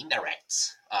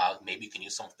 indirects, maybe you can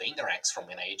use some of the indirects from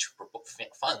NIH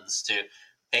funds to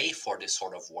pay for this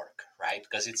sort of work, right?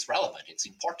 Because it's relevant, it's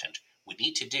important, we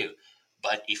need to do.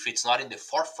 But if it's not in the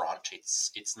forefront,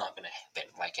 it's not going to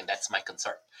happen. And that's my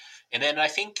concern. And then I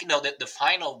think that the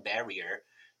final barrier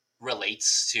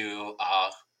relates to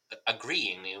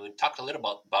agreeing. We talked a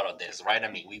little about this, right? I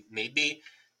mean,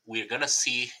 we're going to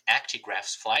see active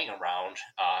graphs flying around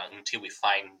until we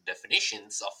find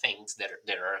definitions of things that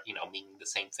are meaning the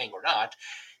same thing or not.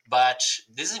 But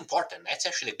this is important. That's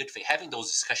actually a good thing. Having those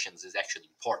discussions is actually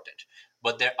important.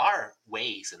 But there are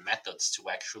ways and methods to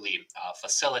actually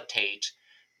facilitate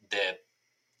the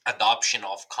adoption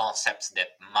of concepts that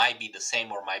might be the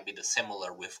same or might be the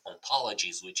similar with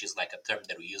ontologies, which is like a term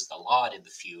that we used a lot in the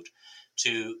field,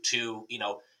 to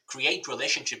create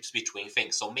relationships between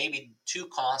things. So maybe two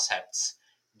concepts,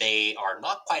 they are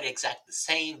not quite exactly the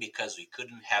same because we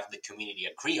couldn't have the community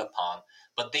agree upon,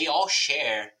 but they all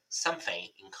share something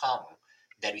in common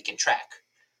that we can track,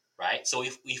 right? So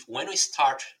if when we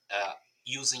start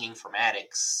using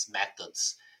informatics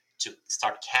methods to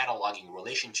start cataloging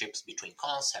relationships between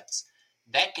concepts,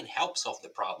 that can help solve the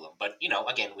problem. But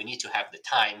again, we need to have the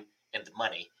time and the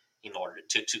money in order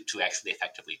to actually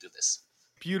effectively do this.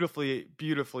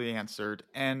 Beautifully answered.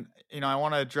 And I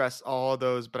want to address all of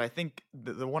those, but I think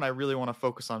the one I really want to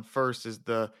focus on first is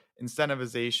the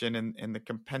incentivization and the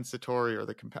compensatory or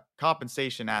the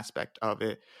compensation aspect of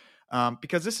it,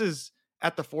 because this is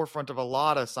at the forefront of a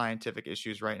lot of scientific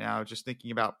issues right now. Just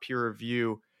thinking about peer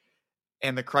review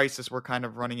and the crisis we're kind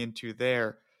of running into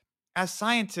there. As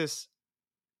scientists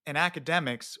and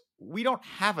academics, we don't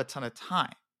have a ton of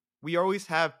time. We always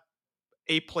have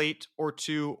a plate or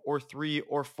two or three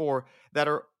or four that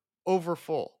are over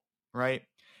full, right?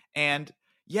 And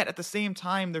yet at the same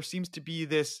time, there seems to be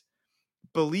this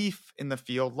belief in the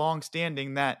field,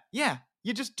 long-standing, that, yeah,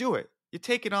 you just do it. You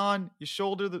take it on, you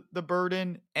shoulder the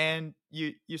burden, and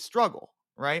you struggle,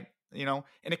 right? And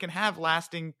it can have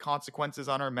lasting consequences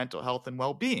on our mental health and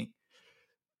well-being.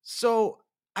 So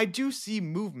I do see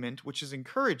movement, which is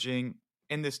encouraging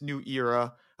in this new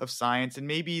era of science. And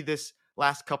maybe this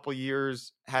last couple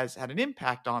years has had an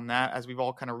impact on that as we've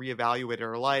all kind of reevaluated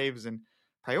our lives and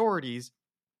priorities.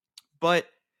 But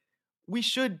we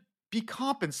should be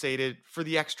compensated for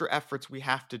the extra efforts we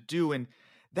have to do. And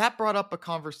that brought up a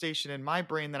conversation in my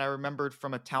brain that I remembered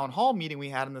from a town hall meeting we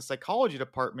had in the psychology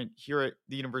department here at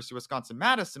the University of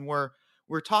Wisconsin-Madison, where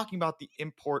we were talking about the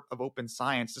import of open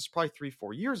science. This is probably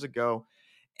 3-4 years ago.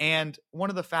 And one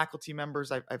of the faculty members,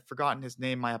 I've forgotten his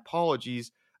name, my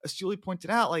apologies, astutely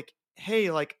pointed out, like, hey,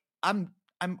 like, I'm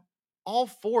all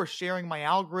for sharing my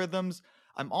algorithms.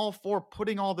 I'm all for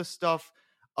putting all this stuff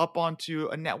up onto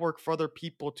a network for other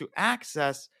people to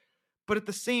access. But at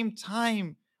the same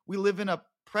time, we live in a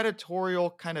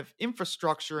predatorial kind of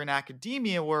infrastructure in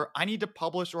academia where I need to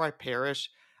publish or I perish.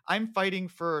 I'm fighting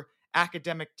for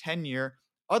academic tenure.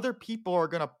 Other people are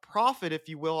going to profit, if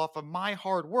you will, off of my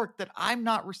hard work that I'm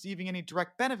not receiving any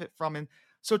direct benefit from. And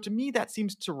so to me, that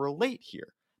seems to relate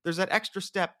here. There's that extra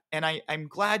step, and I'm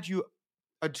glad you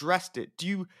addressed it.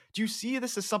 Do you see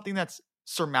this as something that's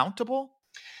surmountable?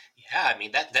 Yeah, I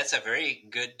mean that's a very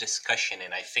good discussion,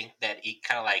 and I think that it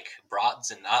kind of like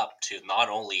broadens up to not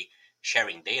only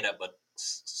sharing data, but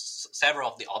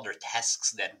several of the other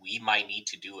tasks that we might need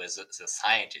to do as a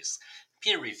scientist.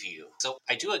 Peer review. So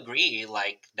I do agree,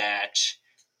 like that.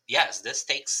 Yes, this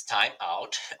takes time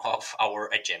out of our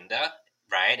agenda,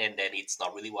 right? And then it's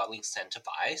not really well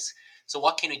incentivized. So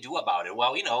what can we do about it?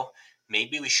 Well,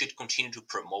 maybe we should continue to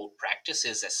promote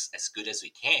practices as good as we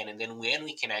can. And then when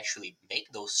we can actually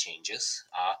make those changes,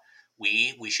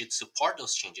 we should support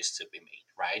those changes to be made,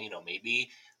 right? Maybe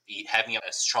having a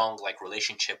strong like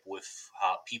relationship with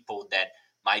people that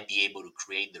might be able to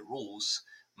create the rules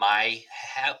might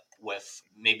help with,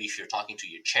 maybe if you're talking to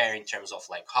your chair in terms of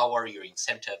like how are your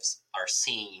incentives are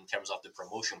seen in terms of the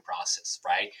promotion process,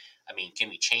 right? I mean, can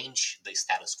we change the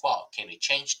status quo? Can we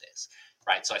change this?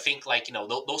 Right. So I think like,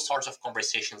 those sorts of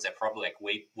conversations are probably like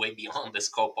way beyond the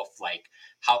scope of like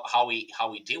how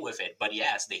we deal with it. But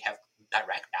yes, they have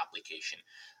direct application.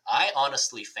 I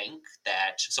honestly think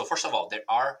that, so first of all, there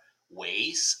are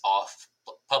ways of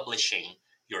publishing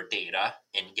your data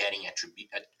and getting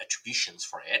attributions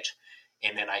for it.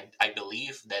 And then I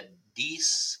believe that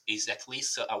this is at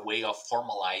least a way of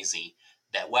formalizing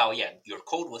that, well, yeah, your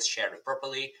code was shared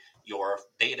properly, your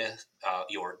data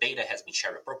has been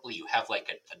shared properly. You have like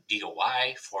a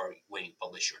DOI for when you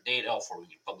publish your data, or for when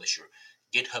you publish your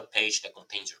GitHub page that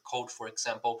contains your code, for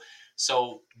example.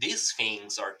 So these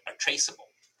things are traceable,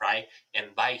 right?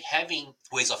 And by having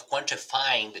ways of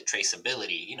quantifying the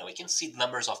traceability, you can see the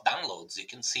numbers of downloads. You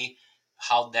can see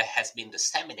how that has been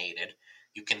disseminated.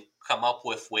 You can come up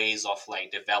with ways of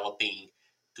like developing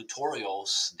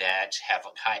tutorials that have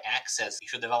high access.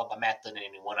 If you develop a method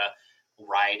and you want to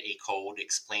write a code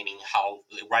explaining how,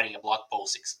 writing a blog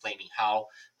post explaining how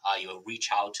you reach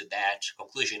out to that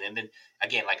conclusion. And then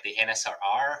again, like the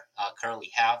NSRR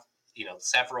currently have,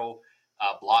 several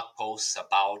blog posts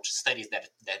about studies that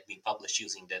been published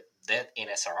using that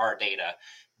NSRR data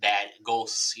that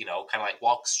goes, kind of like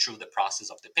walks through the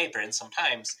process of the paper. And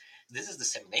sometimes this is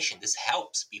dissemination. This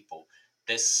helps people.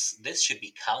 This should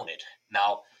be counted.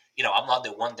 Now, I'm not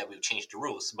the one that will change the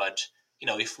rules, but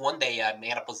if one day I'm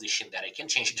in a position that I can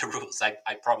change the rules,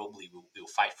 I probably will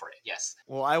fight for it. Yes.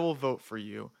 Well, I will vote for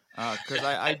you because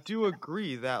I do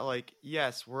agree that, like,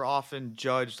 yes, we're often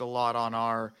judged a lot on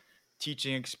our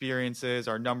teaching experiences,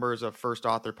 our numbers of first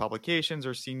author publications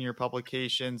or senior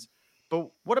publications. But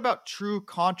what about true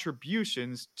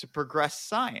contributions to progress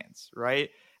science, right?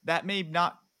 That may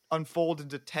not unfold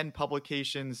into 10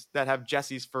 publications that have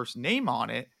Jesse's first name on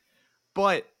it,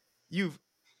 but you've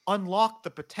unlocked the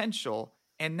potential,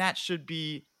 and that should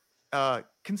be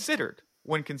considered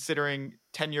when considering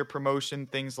tenure promotion,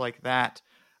 things like that.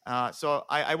 So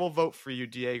I will vote for you,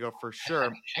 Diego, for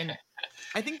sure. And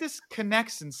I think this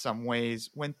connects in some ways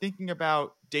when thinking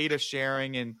about data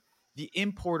sharing and the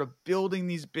import of building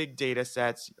these big data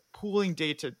sets, pooling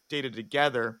data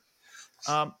together.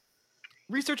 Um,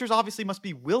 Researchers obviously must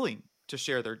be willing to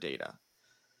share their data.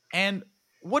 And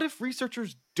what if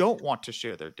researchers don't want to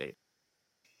share their data?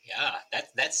 Yeah,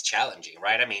 that's challenging,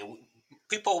 right? I mean,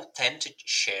 people tend to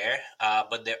share,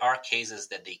 but there are cases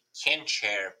that they can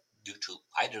share due to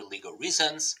either legal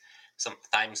reasons,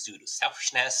 sometimes due to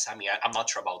selfishness. I mean, I'm not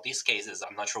sure about these cases.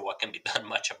 I'm not sure what can be done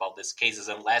much about these cases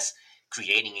unless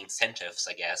creating incentives,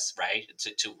 I guess, right,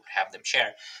 to have them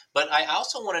share. But I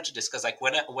also wanted to discuss, like,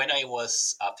 when I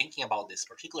was thinking about this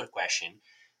particular question,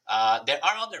 there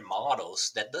are other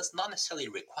models that does not necessarily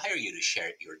require you to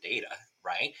share your data,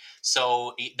 right?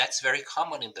 So that's very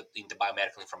common in the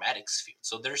biomedical informatics field.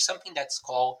 So there's something that's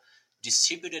called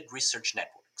distributed research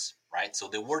networks, right? So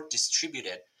the word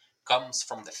distributed comes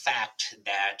from the fact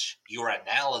that your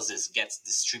analysis gets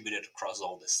distributed across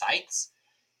all the sites,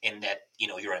 and that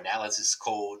your analysis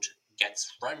code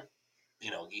gets run,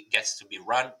 it gets to be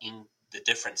run in the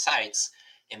different sites,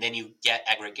 and then you get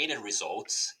aggregated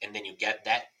results, and then you get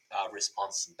that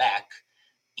response back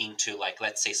into, like,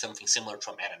 let's say something similar to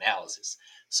a meta-analysis.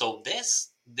 So this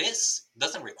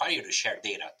doesn't require you to share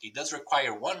data. It does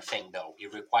require one thing, though.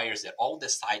 It requires that all the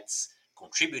sites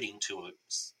contributing to a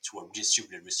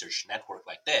distributed research network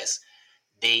like this,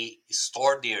 they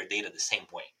store their data the same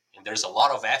way. And there's a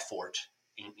lot of effort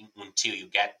until you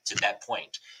get to that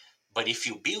point. But if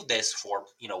you build this for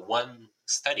one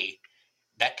study,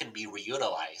 that can be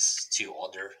reutilized to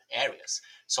other areas.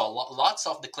 So lots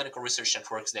of the clinical research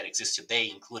networks that exist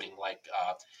today, including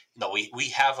we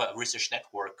have a research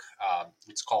network.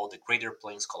 It's called the Greater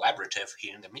Plains Collaborative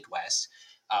here in the Midwest,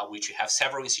 which you have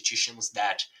several institutions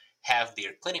that have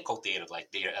their clinical data,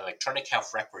 like their electronic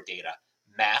health record data,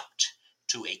 mapped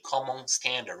to a common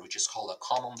standard, which is called a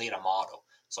common data model.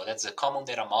 So that's a common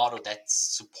data model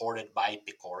that's supported by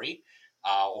PCORI,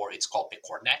 or it's called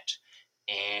PCORNet.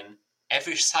 And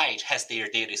every site has their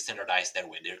data standardized that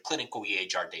way, their clinical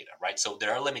EHR data, right? So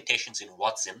there are limitations in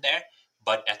what's in there,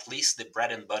 but at least the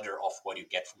bread and butter of what you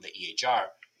get from the EHR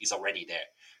is already there.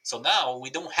 So now we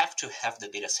don't have to have the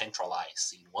data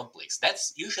centralized in one place.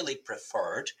 That's usually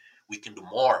preferred. We can do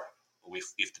more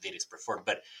if the data is preferred,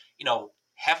 but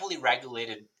heavily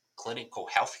regulated clinical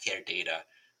healthcare data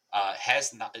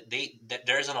has not.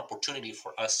 There's an opportunity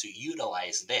for us to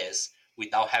utilize this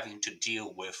without having to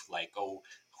deal with, like, who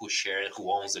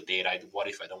owns the data? What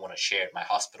if I don't want to share it? My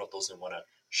hospital doesn't want to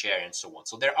share, and so on.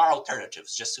 So there are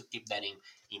alternatives, just to keep that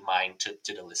in mind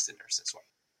to the listeners as well.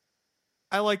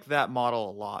 I like that model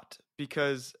a lot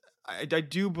because I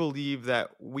do believe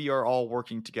that we are all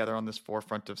working together on this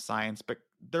forefront of science, but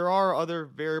there are other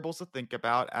variables to think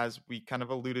about, as we kind of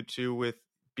alluded to with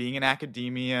being in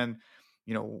academia and,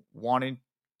 wanting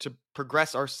to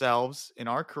progress ourselves in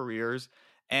our careers.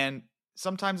 And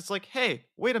sometimes it's like, hey,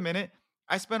 wait a minute.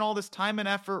 I spent all this time and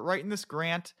effort writing this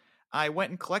grant. I went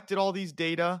and collected all these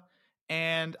data,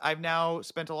 and I've now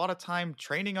spent a lot of time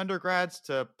training undergrads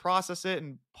to process it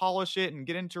and polish it and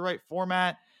get into the right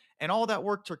format. And all that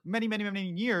work took many, many, many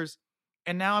years.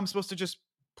 And now I'm supposed to just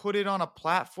put it on a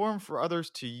platform for others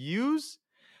to use.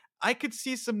 I could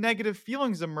see some negative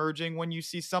feelings emerging when you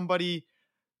see somebody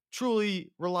truly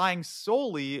relying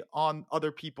solely on other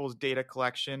people's data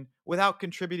collection without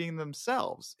contributing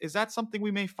themselves. Is that something we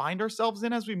may find ourselves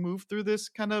in as we move through this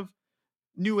kind of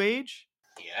new age?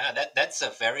 Yeah, that's a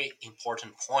very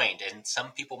important point, and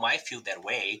some people might feel that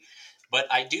way, but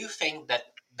I do think that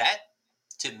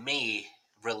to me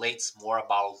relates more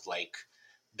about, like,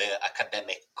 the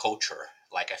academic culture.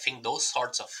 Like, I think those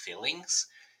sorts of feelings,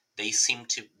 they seem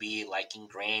to be, like,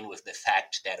 ingrained with the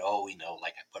fact that,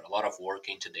 like, I put a lot of work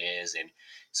into this. And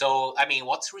so, I mean,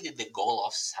 what's really the goal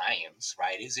of science,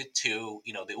 right? Is it to,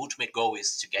 the ultimate goal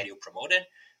is to get you promoted,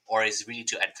 or is it really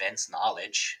to advance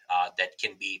knowledge that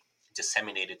can be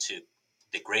disseminated to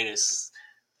the greatest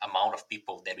amount of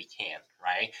people that we can,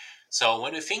 right? So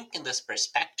when we think in this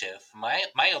perspective,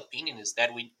 my opinion is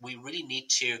that we really need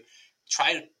to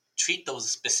try to treat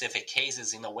those specific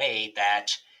cases in a way that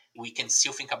we can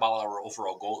still think about our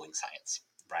overall goal in science,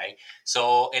 right?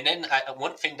 So, and then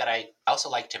one thing that I also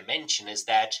like to mention is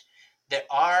that there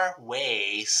are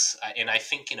ways, and I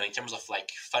think, in terms of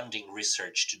like funding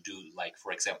research to do, like,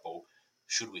 for example,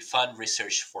 should we fund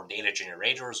research for data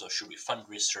generators or should we fund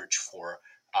research for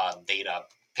data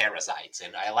parasites?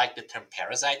 And I like the term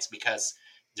parasites because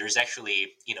there's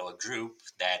actually, a group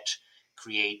that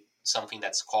create something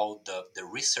that's called the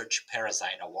Research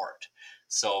Parasite Award.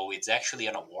 So it's actually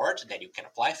an award that you can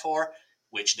apply for,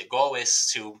 which the goal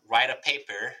is to write a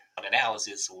paper, an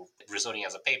analysis resulting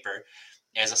as a paper,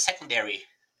 as a secondary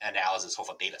analysis of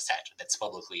a data set that's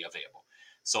publicly available.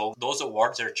 So those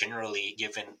awards are generally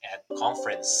given at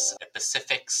conference, a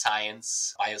Pacific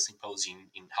Science Biosymposium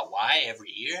in Hawaii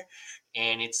every year.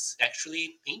 And it's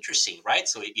actually interesting, right?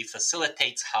 So it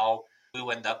facilitates how we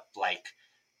end up like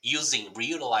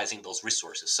reutilizing those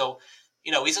resources. So,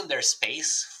 isn't there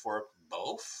space for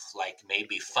both, like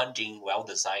maybe funding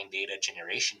well-designed data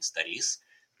generation studies,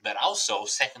 but also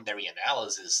secondary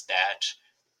analysis that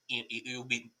it will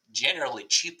be generally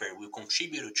cheaper, will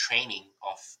contribute to training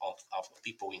of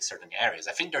people in certain areas.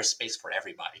 I think there's space for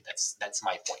everybody. That's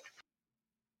my point.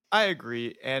 I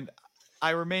agree, and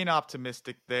I remain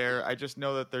optimistic there. I just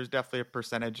know that there's definitely a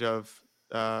percentage of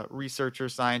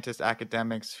researchers, scientists,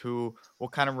 academics who will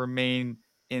kind of remain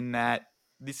in that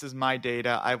this is my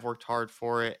data, I've worked hard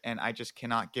for it, and I just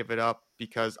cannot give it up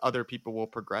because other people will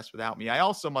progress without me. I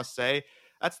also must say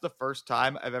that's the first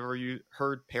time I've ever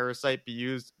heard parasite be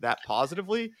used that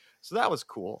positively, so that was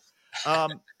cool.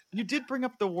 You did bring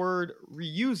up the word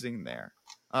reusing there,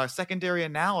 secondary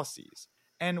analyses.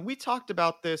 And we talked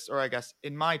about this, or I guess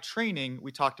in my training,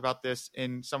 we talked about this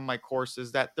in some of my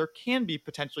courses, that there can be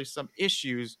potentially some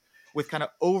issues with kind of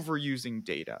overusing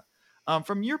data.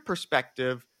 From your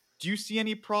perspective, do you see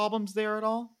any problems there at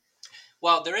all?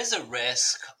 Well, there is a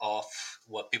risk of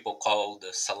what people call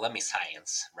the salami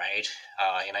science, right?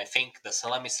 And I think the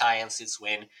salami science is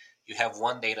when you have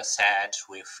one data set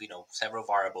with, several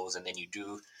variables, and then you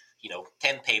do,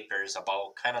 10 papers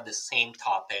about kind of the same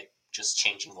topic, just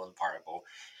changing one variable.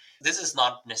 This is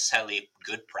not necessarily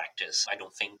good practice. I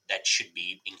don't think that should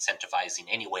be incentivized in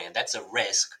any way. And that's a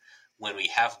risk when we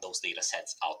have those data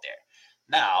sets out there.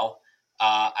 Now,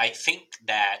 I think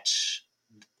that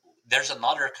there's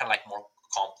another kind of like more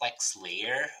complex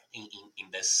layer in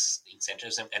this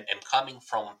incentives, and coming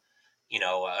from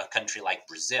a country like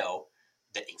Brazil,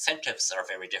 the incentives are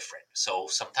very different. So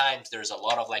sometimes there's a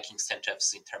lot of like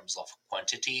incentives in terms of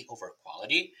quantity over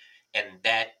quality, and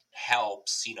that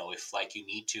helps, if like you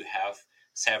need to have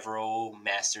several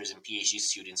masters and PhD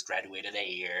students graduated a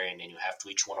year, and then you have to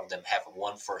each one of them have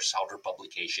one first author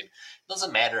publication. It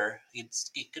doesn't matter.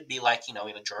 It could be like, in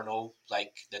a journal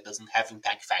like that doesn't have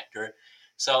impact factor.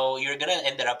 So you're gonna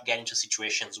end up getting to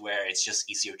situations where it's just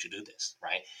easier to do this,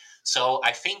 right? So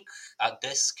I think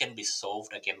this can be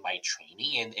solved again by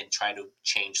training and try to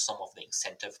change some of the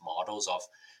incentive models of.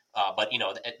 But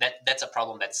that's a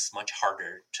problem that's much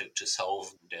harder to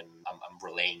solve than I'm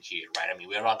relaying here, right? I mean,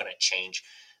 we're not going to change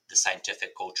the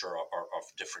scientific culture of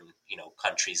different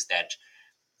countries that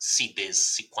see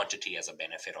quantity as a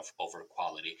benefit of over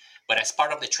quality. But as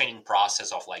part of the training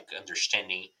process of like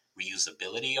understanding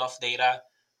reusability of data,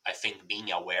 I think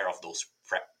being aware of those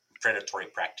predatory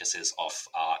practices of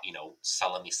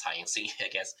salami sciencing, I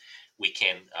guess we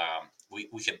can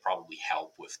probably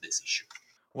help with this issue.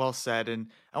 Well said.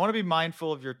 And I want to be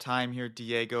mindful of your time here,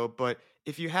 Diego. But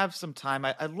if you have some time,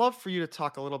 I'd love for you to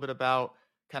talk a little bit about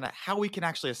kind of how we can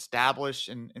actually establish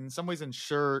and in some ways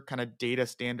ensure kind of data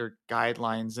standard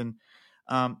guidelines. And,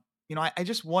 I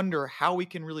just wonder how we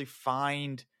can really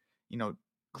find,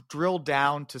 drill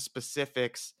down to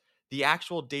specifics, the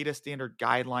actual data standard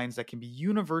guidelines that can be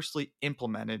universally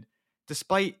implemented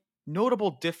despite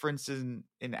notable differences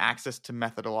in access to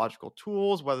methodological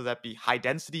tools, whether that be high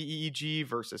density EEG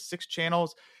versus 6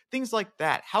 channels, things like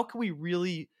that. How can we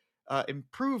really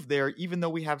improve there, even though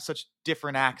we have such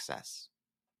different access?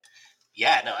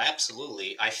 Yeah, no,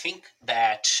 absolutely. I think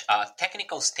that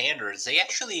technical standards, they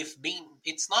actually have been,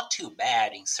 it's not too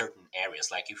bad in certain areas.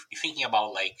 Like if you're thinking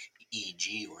about like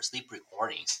EEG or sleep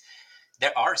recordings,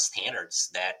 there are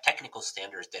technical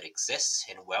standards that exist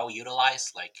and well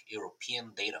utilized, like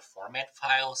European data format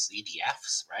files,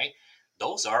 EDFs, right?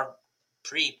 Those are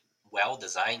pretty well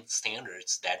designed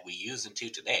standards that we use until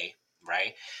today,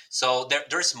 right? So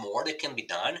there's more that can be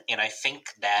done. And I think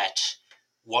that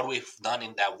what we've done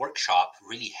in that workshop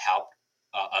really helped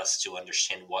us to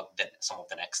understand what some of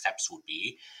the next steps would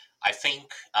be. I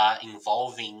think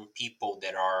involving people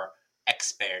that are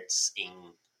experts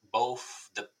in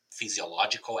both the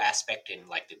physiological aspect and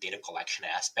like the data collection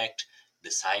aspect,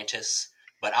 the scientists,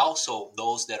 but also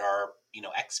those that are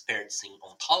experts in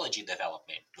ontology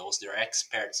development, those that are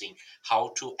experts in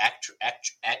how to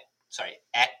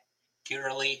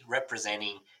accurately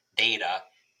representing data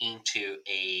into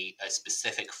a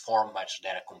specific format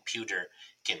that a computer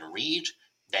can read,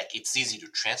 that it's easy to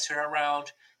transfer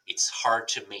around, it's hard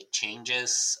to make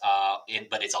changes,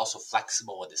 but it's also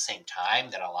flexible at the same time,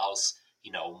 that allows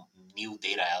new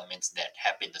data elements that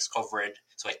have been discovered.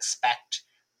 So expect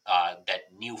that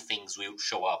new things will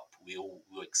show up, will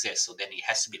exist. So then it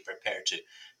has to be prepared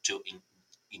to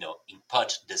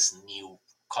input this new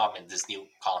comment, this new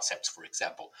concepts, for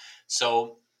example.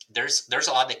 So there's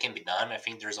a lot that can be done. I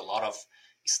think there's a lot of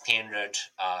standard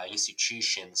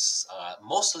institutions,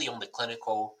 mostly on the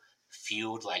clinical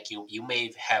field. Like you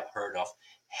may have heard of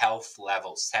Health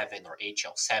Level 7 or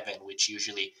HL7, which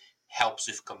usually helps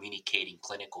with communicating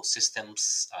clinical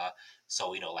systems.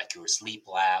 So, like your sleep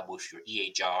lab with your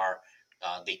EHR,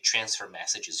 they transfer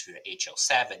messages via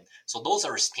HL7. So those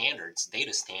are standards,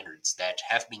 data standards that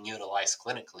have been utilized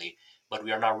clinically, but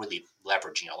we are not really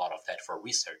leveraging a lot of that for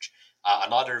research.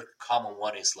 Another common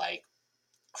one is like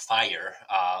FHIR,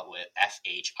 with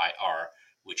FHIR,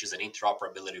 which is an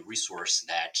interoperability resource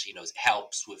that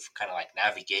helps with kind of like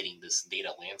navigating this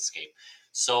data landscape.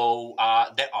 So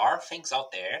there are things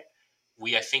out there.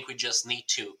 I think we just need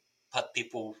to put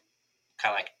people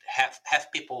kind of like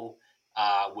have people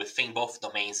within both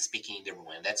domains speaking in the room,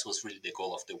 and that's was really the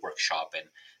goal of the workshop. And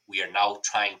we are now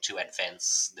trying to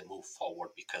advance the move forward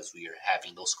because we are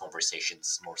having those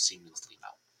conversations more seamlessly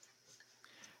now.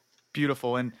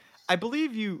 Beautiful. And I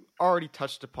believe you already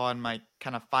touched upon my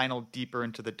kind of final deeper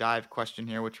into the dive question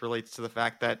here, which relates to the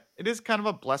fact that it is kind of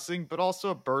a blessing, but also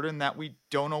a burden that we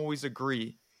don't always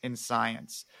agree in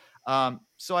science.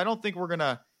 So I don't think we're going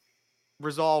to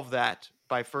resolve that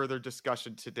by further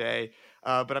discussion today.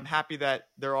 But I'm happy that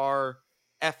there are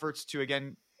efforts to,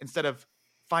 again, instead of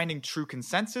finding true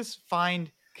consensus,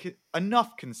 find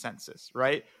enough consensus,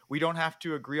 right? We don't have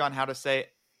to agree on how to say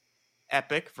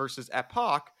epic versus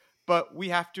epoch, but we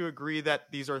have to agree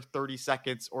that these are 30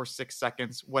 seconds or 6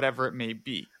 seconds, whatever it may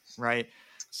be, right?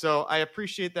 So I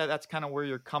appreciate that that's kind of where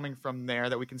you're coming from there,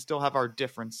 that we can still have our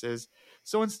differences.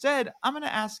 So instead, I'm going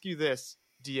to ask you this,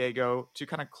 Diego, to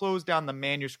kind of close down the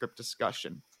manuscript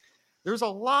discussion. There's a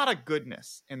lot of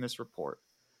goodness in this report,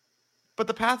 but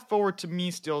the path forward to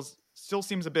me still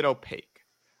seems a bit opaque.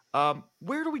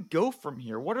 Where do we go from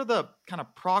here? What are the kind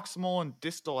of proximal and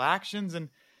distal actions,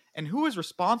 and who is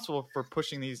responsible for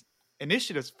pushing these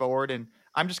initiatives forward? And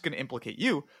I'm just going to implicate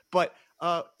you, but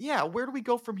where do we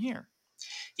go from here?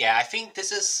 Yeah, I think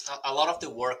this is a lot of the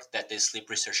work that the Sleep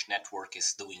Research Network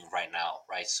is doing right now,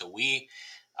 right? So we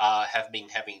have been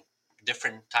having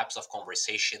different types of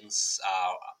conversations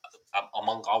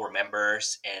among our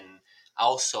members, and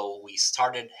also we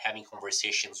started having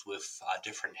conversations with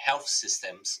different health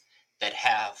systems that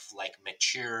have like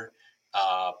mature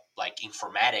like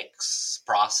informatics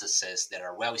processes that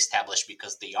are well established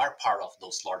because they are part of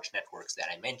those large networks that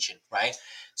I mentioned, right?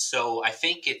 So I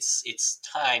think it's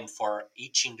time for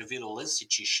each individual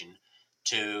institution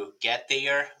to get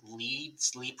their lead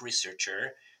sleep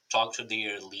researcher, talk to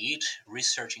their lead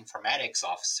research informatics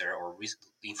officer or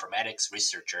informatics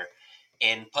researcher,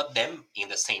 and put them in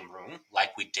the same room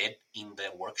like we did in the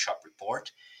workshop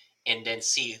report, and then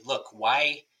see, look,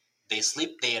 why the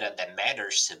sleep data that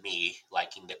matters to me,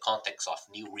 like in the context of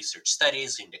new research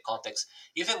studies, in the context,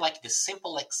 even like the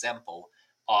simple example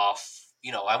of,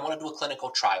 I want to do a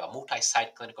clinical trial, a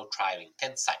multi-site clinical trial in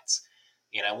 10 sites.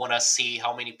 And I want to see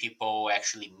how many people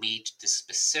actually meet the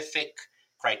specific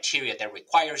criteria that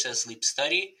requires a sleep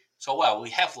study. So, well, we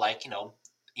have like,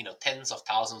 tens of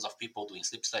thousands of people doing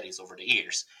sleep studies over the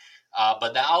years.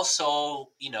 But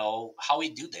also, how we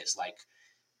do this, like,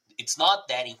 it's not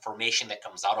that information that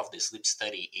comes out of the sleep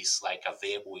study is like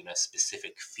available in a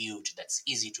specific field that's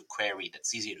easy to query,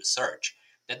 that's easy to search.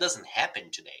 That doesn't happen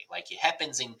today. Like it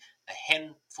happens in a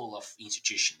handful of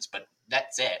institutions, but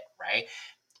that's it, right?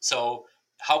 So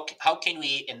how can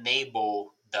we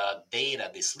enable the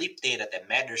data, the sleep data that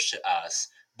matters to us,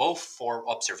 both for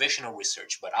observational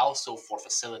research, but also for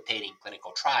facilitating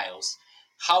clinical trials?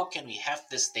 How can we have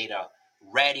this data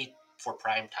ready for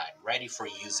prime time, ready for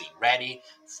using, ready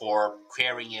for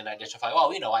querying and identify?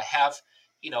 Oh, I have,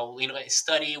 a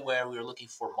study where we're looking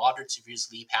for moderate severe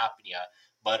sleep apnea,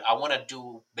 but I want to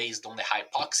do based on the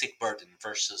hypoxic burden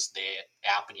versus the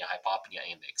apnea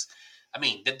hypopnea index. I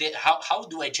mean, how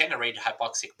do I generate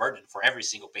hypoxic burden for every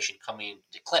single patient coming into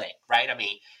the clinic, right? I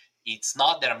mean, it's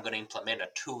not that I'm going to implement a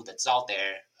tool that's out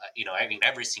there, in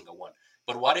every single one.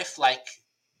 But what if like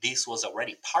this was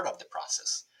already part of the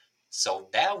process? So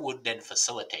that would then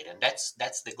facilitate, and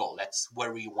that's the goal. That's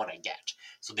where we want to get.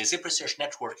 So the Zip Research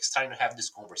Network is starting to have these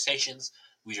conversations.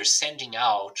 We are sending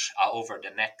out over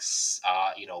the next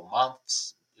a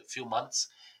few months,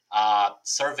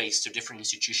 surveys to different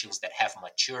institutions that have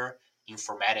mature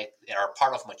informatics that are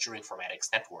part of mature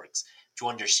informatics networks to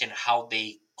understand how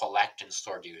they collect and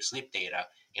store their sleep data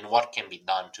and what can be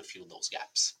done to fill those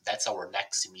gaps. That's our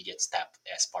next immediate step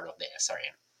as part of the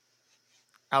SRN.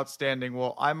 Outstanding.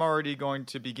 Well, I'm already going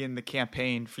to begin the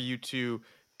campaign for you to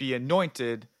be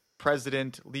anointed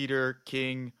president, leader,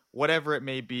 king, whatever it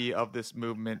may be of this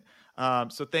movement.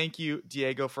 So thank you,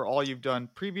 Diego, for all you've done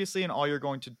previously and all you're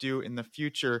going to do in the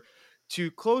future. To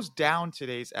close down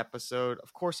today's episode,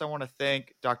 of course, I want to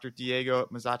thank Dr. Diego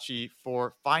Mazzotti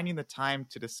for finding the time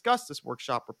to discuss this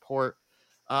workshop report.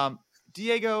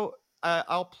 Diego,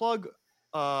 I'll plug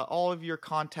all of your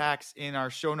contacts in our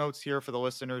show notes here for the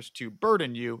listeners to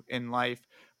burden you in life.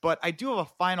 But I do have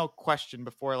a final question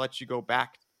before I let you go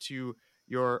back to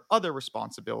your other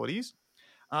responsibilities.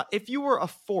 If you were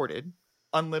afforded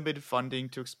unlimited funding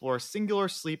to explore a singular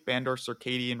sleep and or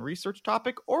circadian research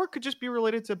topic, or it could just be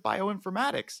related to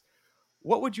bioinformatics,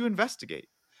 what would you investigate?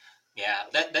 Yeah,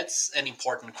 that's an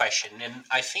important question. And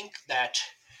I think that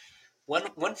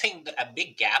one thing, a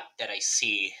big gap that I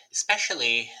see,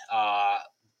 especially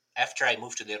after I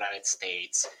moved to the United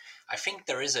States, I think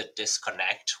there is a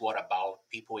disconnect. What about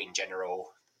people in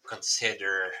general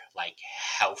consider like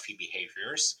healthy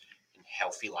behaviors and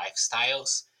healthy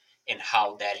lifestyles and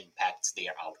how that impacts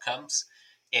their outcomes?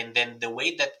 And then the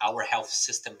way that our health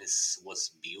system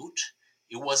was built,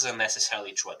 it wasn't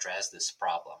necessarily to address this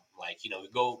problem. Like,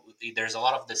 there's a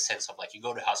lot of this sense of like you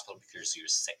go to hospital because you're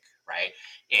sick, right?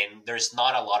 And there's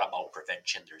not a lot about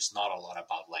prevention. There's not a lot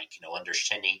about like,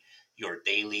 understanding your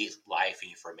daily life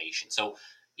information. So,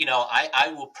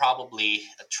 I will probably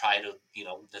try to,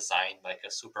 design like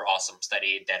a super awesome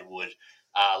study that would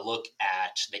look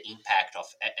at the impact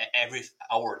of every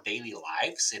our daily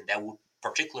lives, and that would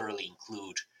particularly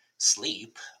include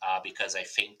sleep, because I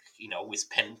think we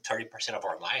spend 30% of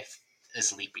our life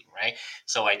sleeping, right?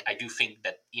 So I do think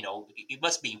that it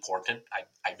must be important.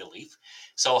 I believe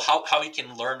so. How you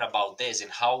can learn about this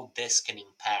and how this can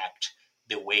impact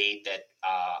the way that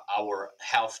our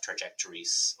health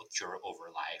trajectories occur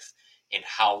over life and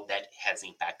how that has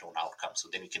impact on outcomes. So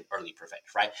then we can early prevent,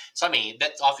 right? So I mean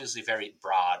that's obviously very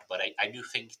broad, but I do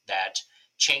think that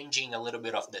changing a little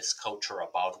bit of this culture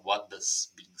about what does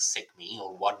being sick mean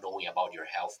or what knowing about your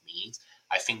health means,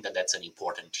 I think that that's an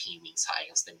important theme in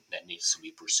science that needs to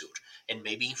be pursued. And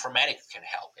maybe informatics can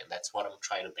help, and that's what I'm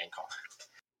trying to bank on.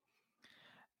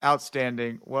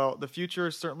 Outstanding. Well, the future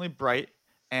is certainly bright,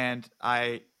 and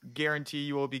I guarantee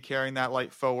you will be carrying that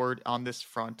light forward on this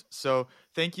front. So,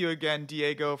 thank you again,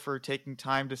 Diego, for taking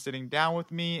time to sitting down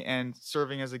with me and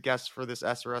serving as a guest for this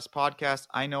SRS podcast.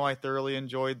 I know I thoroughly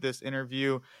enjoyed this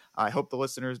interview. I hope the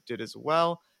listeners did as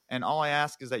well. And all I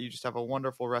ask is that you just have a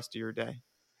wonderful rest of your day.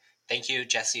 Thank you,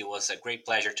 Jesse. It was a great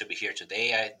pleasure to be here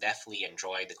today. I definitely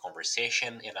enjoyed the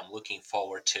conversation, and I'm looking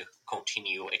forward to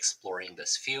continue exploring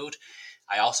this field.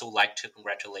 I also would like to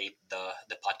congratulate the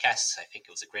podcast. I think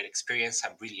it was a great experience. I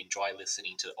really enjoy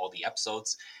listening to all the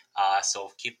episodes.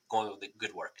 So keep going with the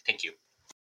good work. Thank you.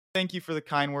 Thank you for the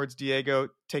kind words, Diego.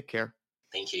 Take care.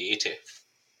 Thank you. You too.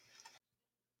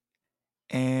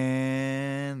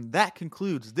 And that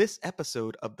concludes this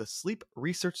episode of the Sleep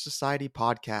Research Society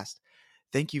podcast.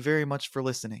 Thank you very much for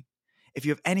listening. If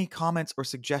you have any comments or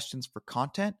suggestions for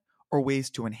content or ways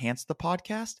to enhance the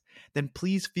podcast, then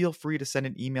please feel free to send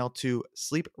an email to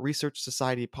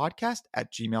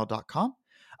sleepresearchsocietypodcast@gmail.com.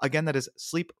 Again, that is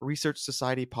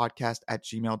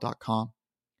sleepresearchsocietypodcast@gmail.com.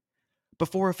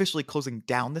 Before officially closing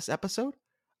down this episode,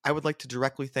 I would like to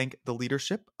directly thank the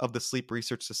leadership of the Sleep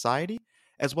Research Society,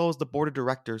 as well as the board of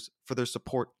directors for their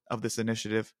support of this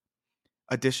initiative.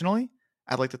 Additionally,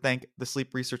 I'd like to thank the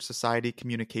Sleep Research Society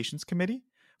Communications Committee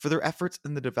for their efforts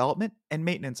in the development and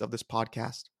maintenance of this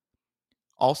podcast.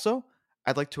 Also,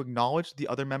 I'd like to acknowledge the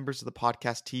other members of the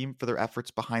podcast team for their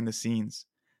efforts behind the scenes.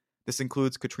 This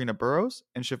includes Katrina Burrows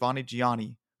and Shivani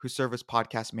Gianni, who serve as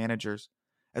podcast managers,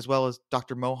 as well as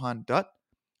Dr. Mohan Dutt,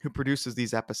 who produces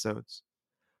these episodes.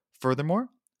 Furthermore,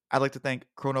 I'd like to thank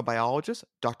chronobiologist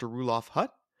Dr. Rulof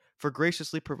Hutt for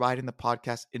graciously providing the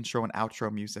podcast intro and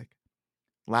outro music.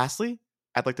 Lastly,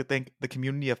 I'd like to thank the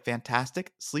community of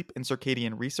fantastic sleep and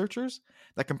circadian researchers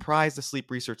that comprise the Sleep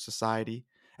Research Society,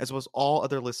 as well as all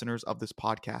other listeners of this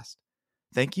podcast.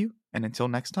 Thank you, and until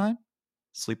next time,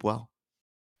 sleep well.